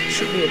concerns,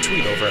 shoot me a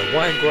tweet over at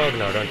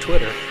YGrognard on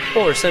Twitter,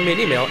 or send me an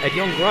email at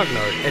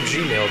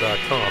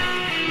younggrognard@gmail.com.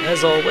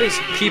 As always,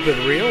 keep it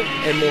real,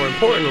 and more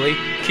importantly,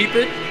 keep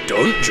it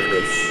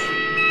Dungeness.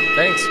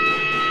 Thanks.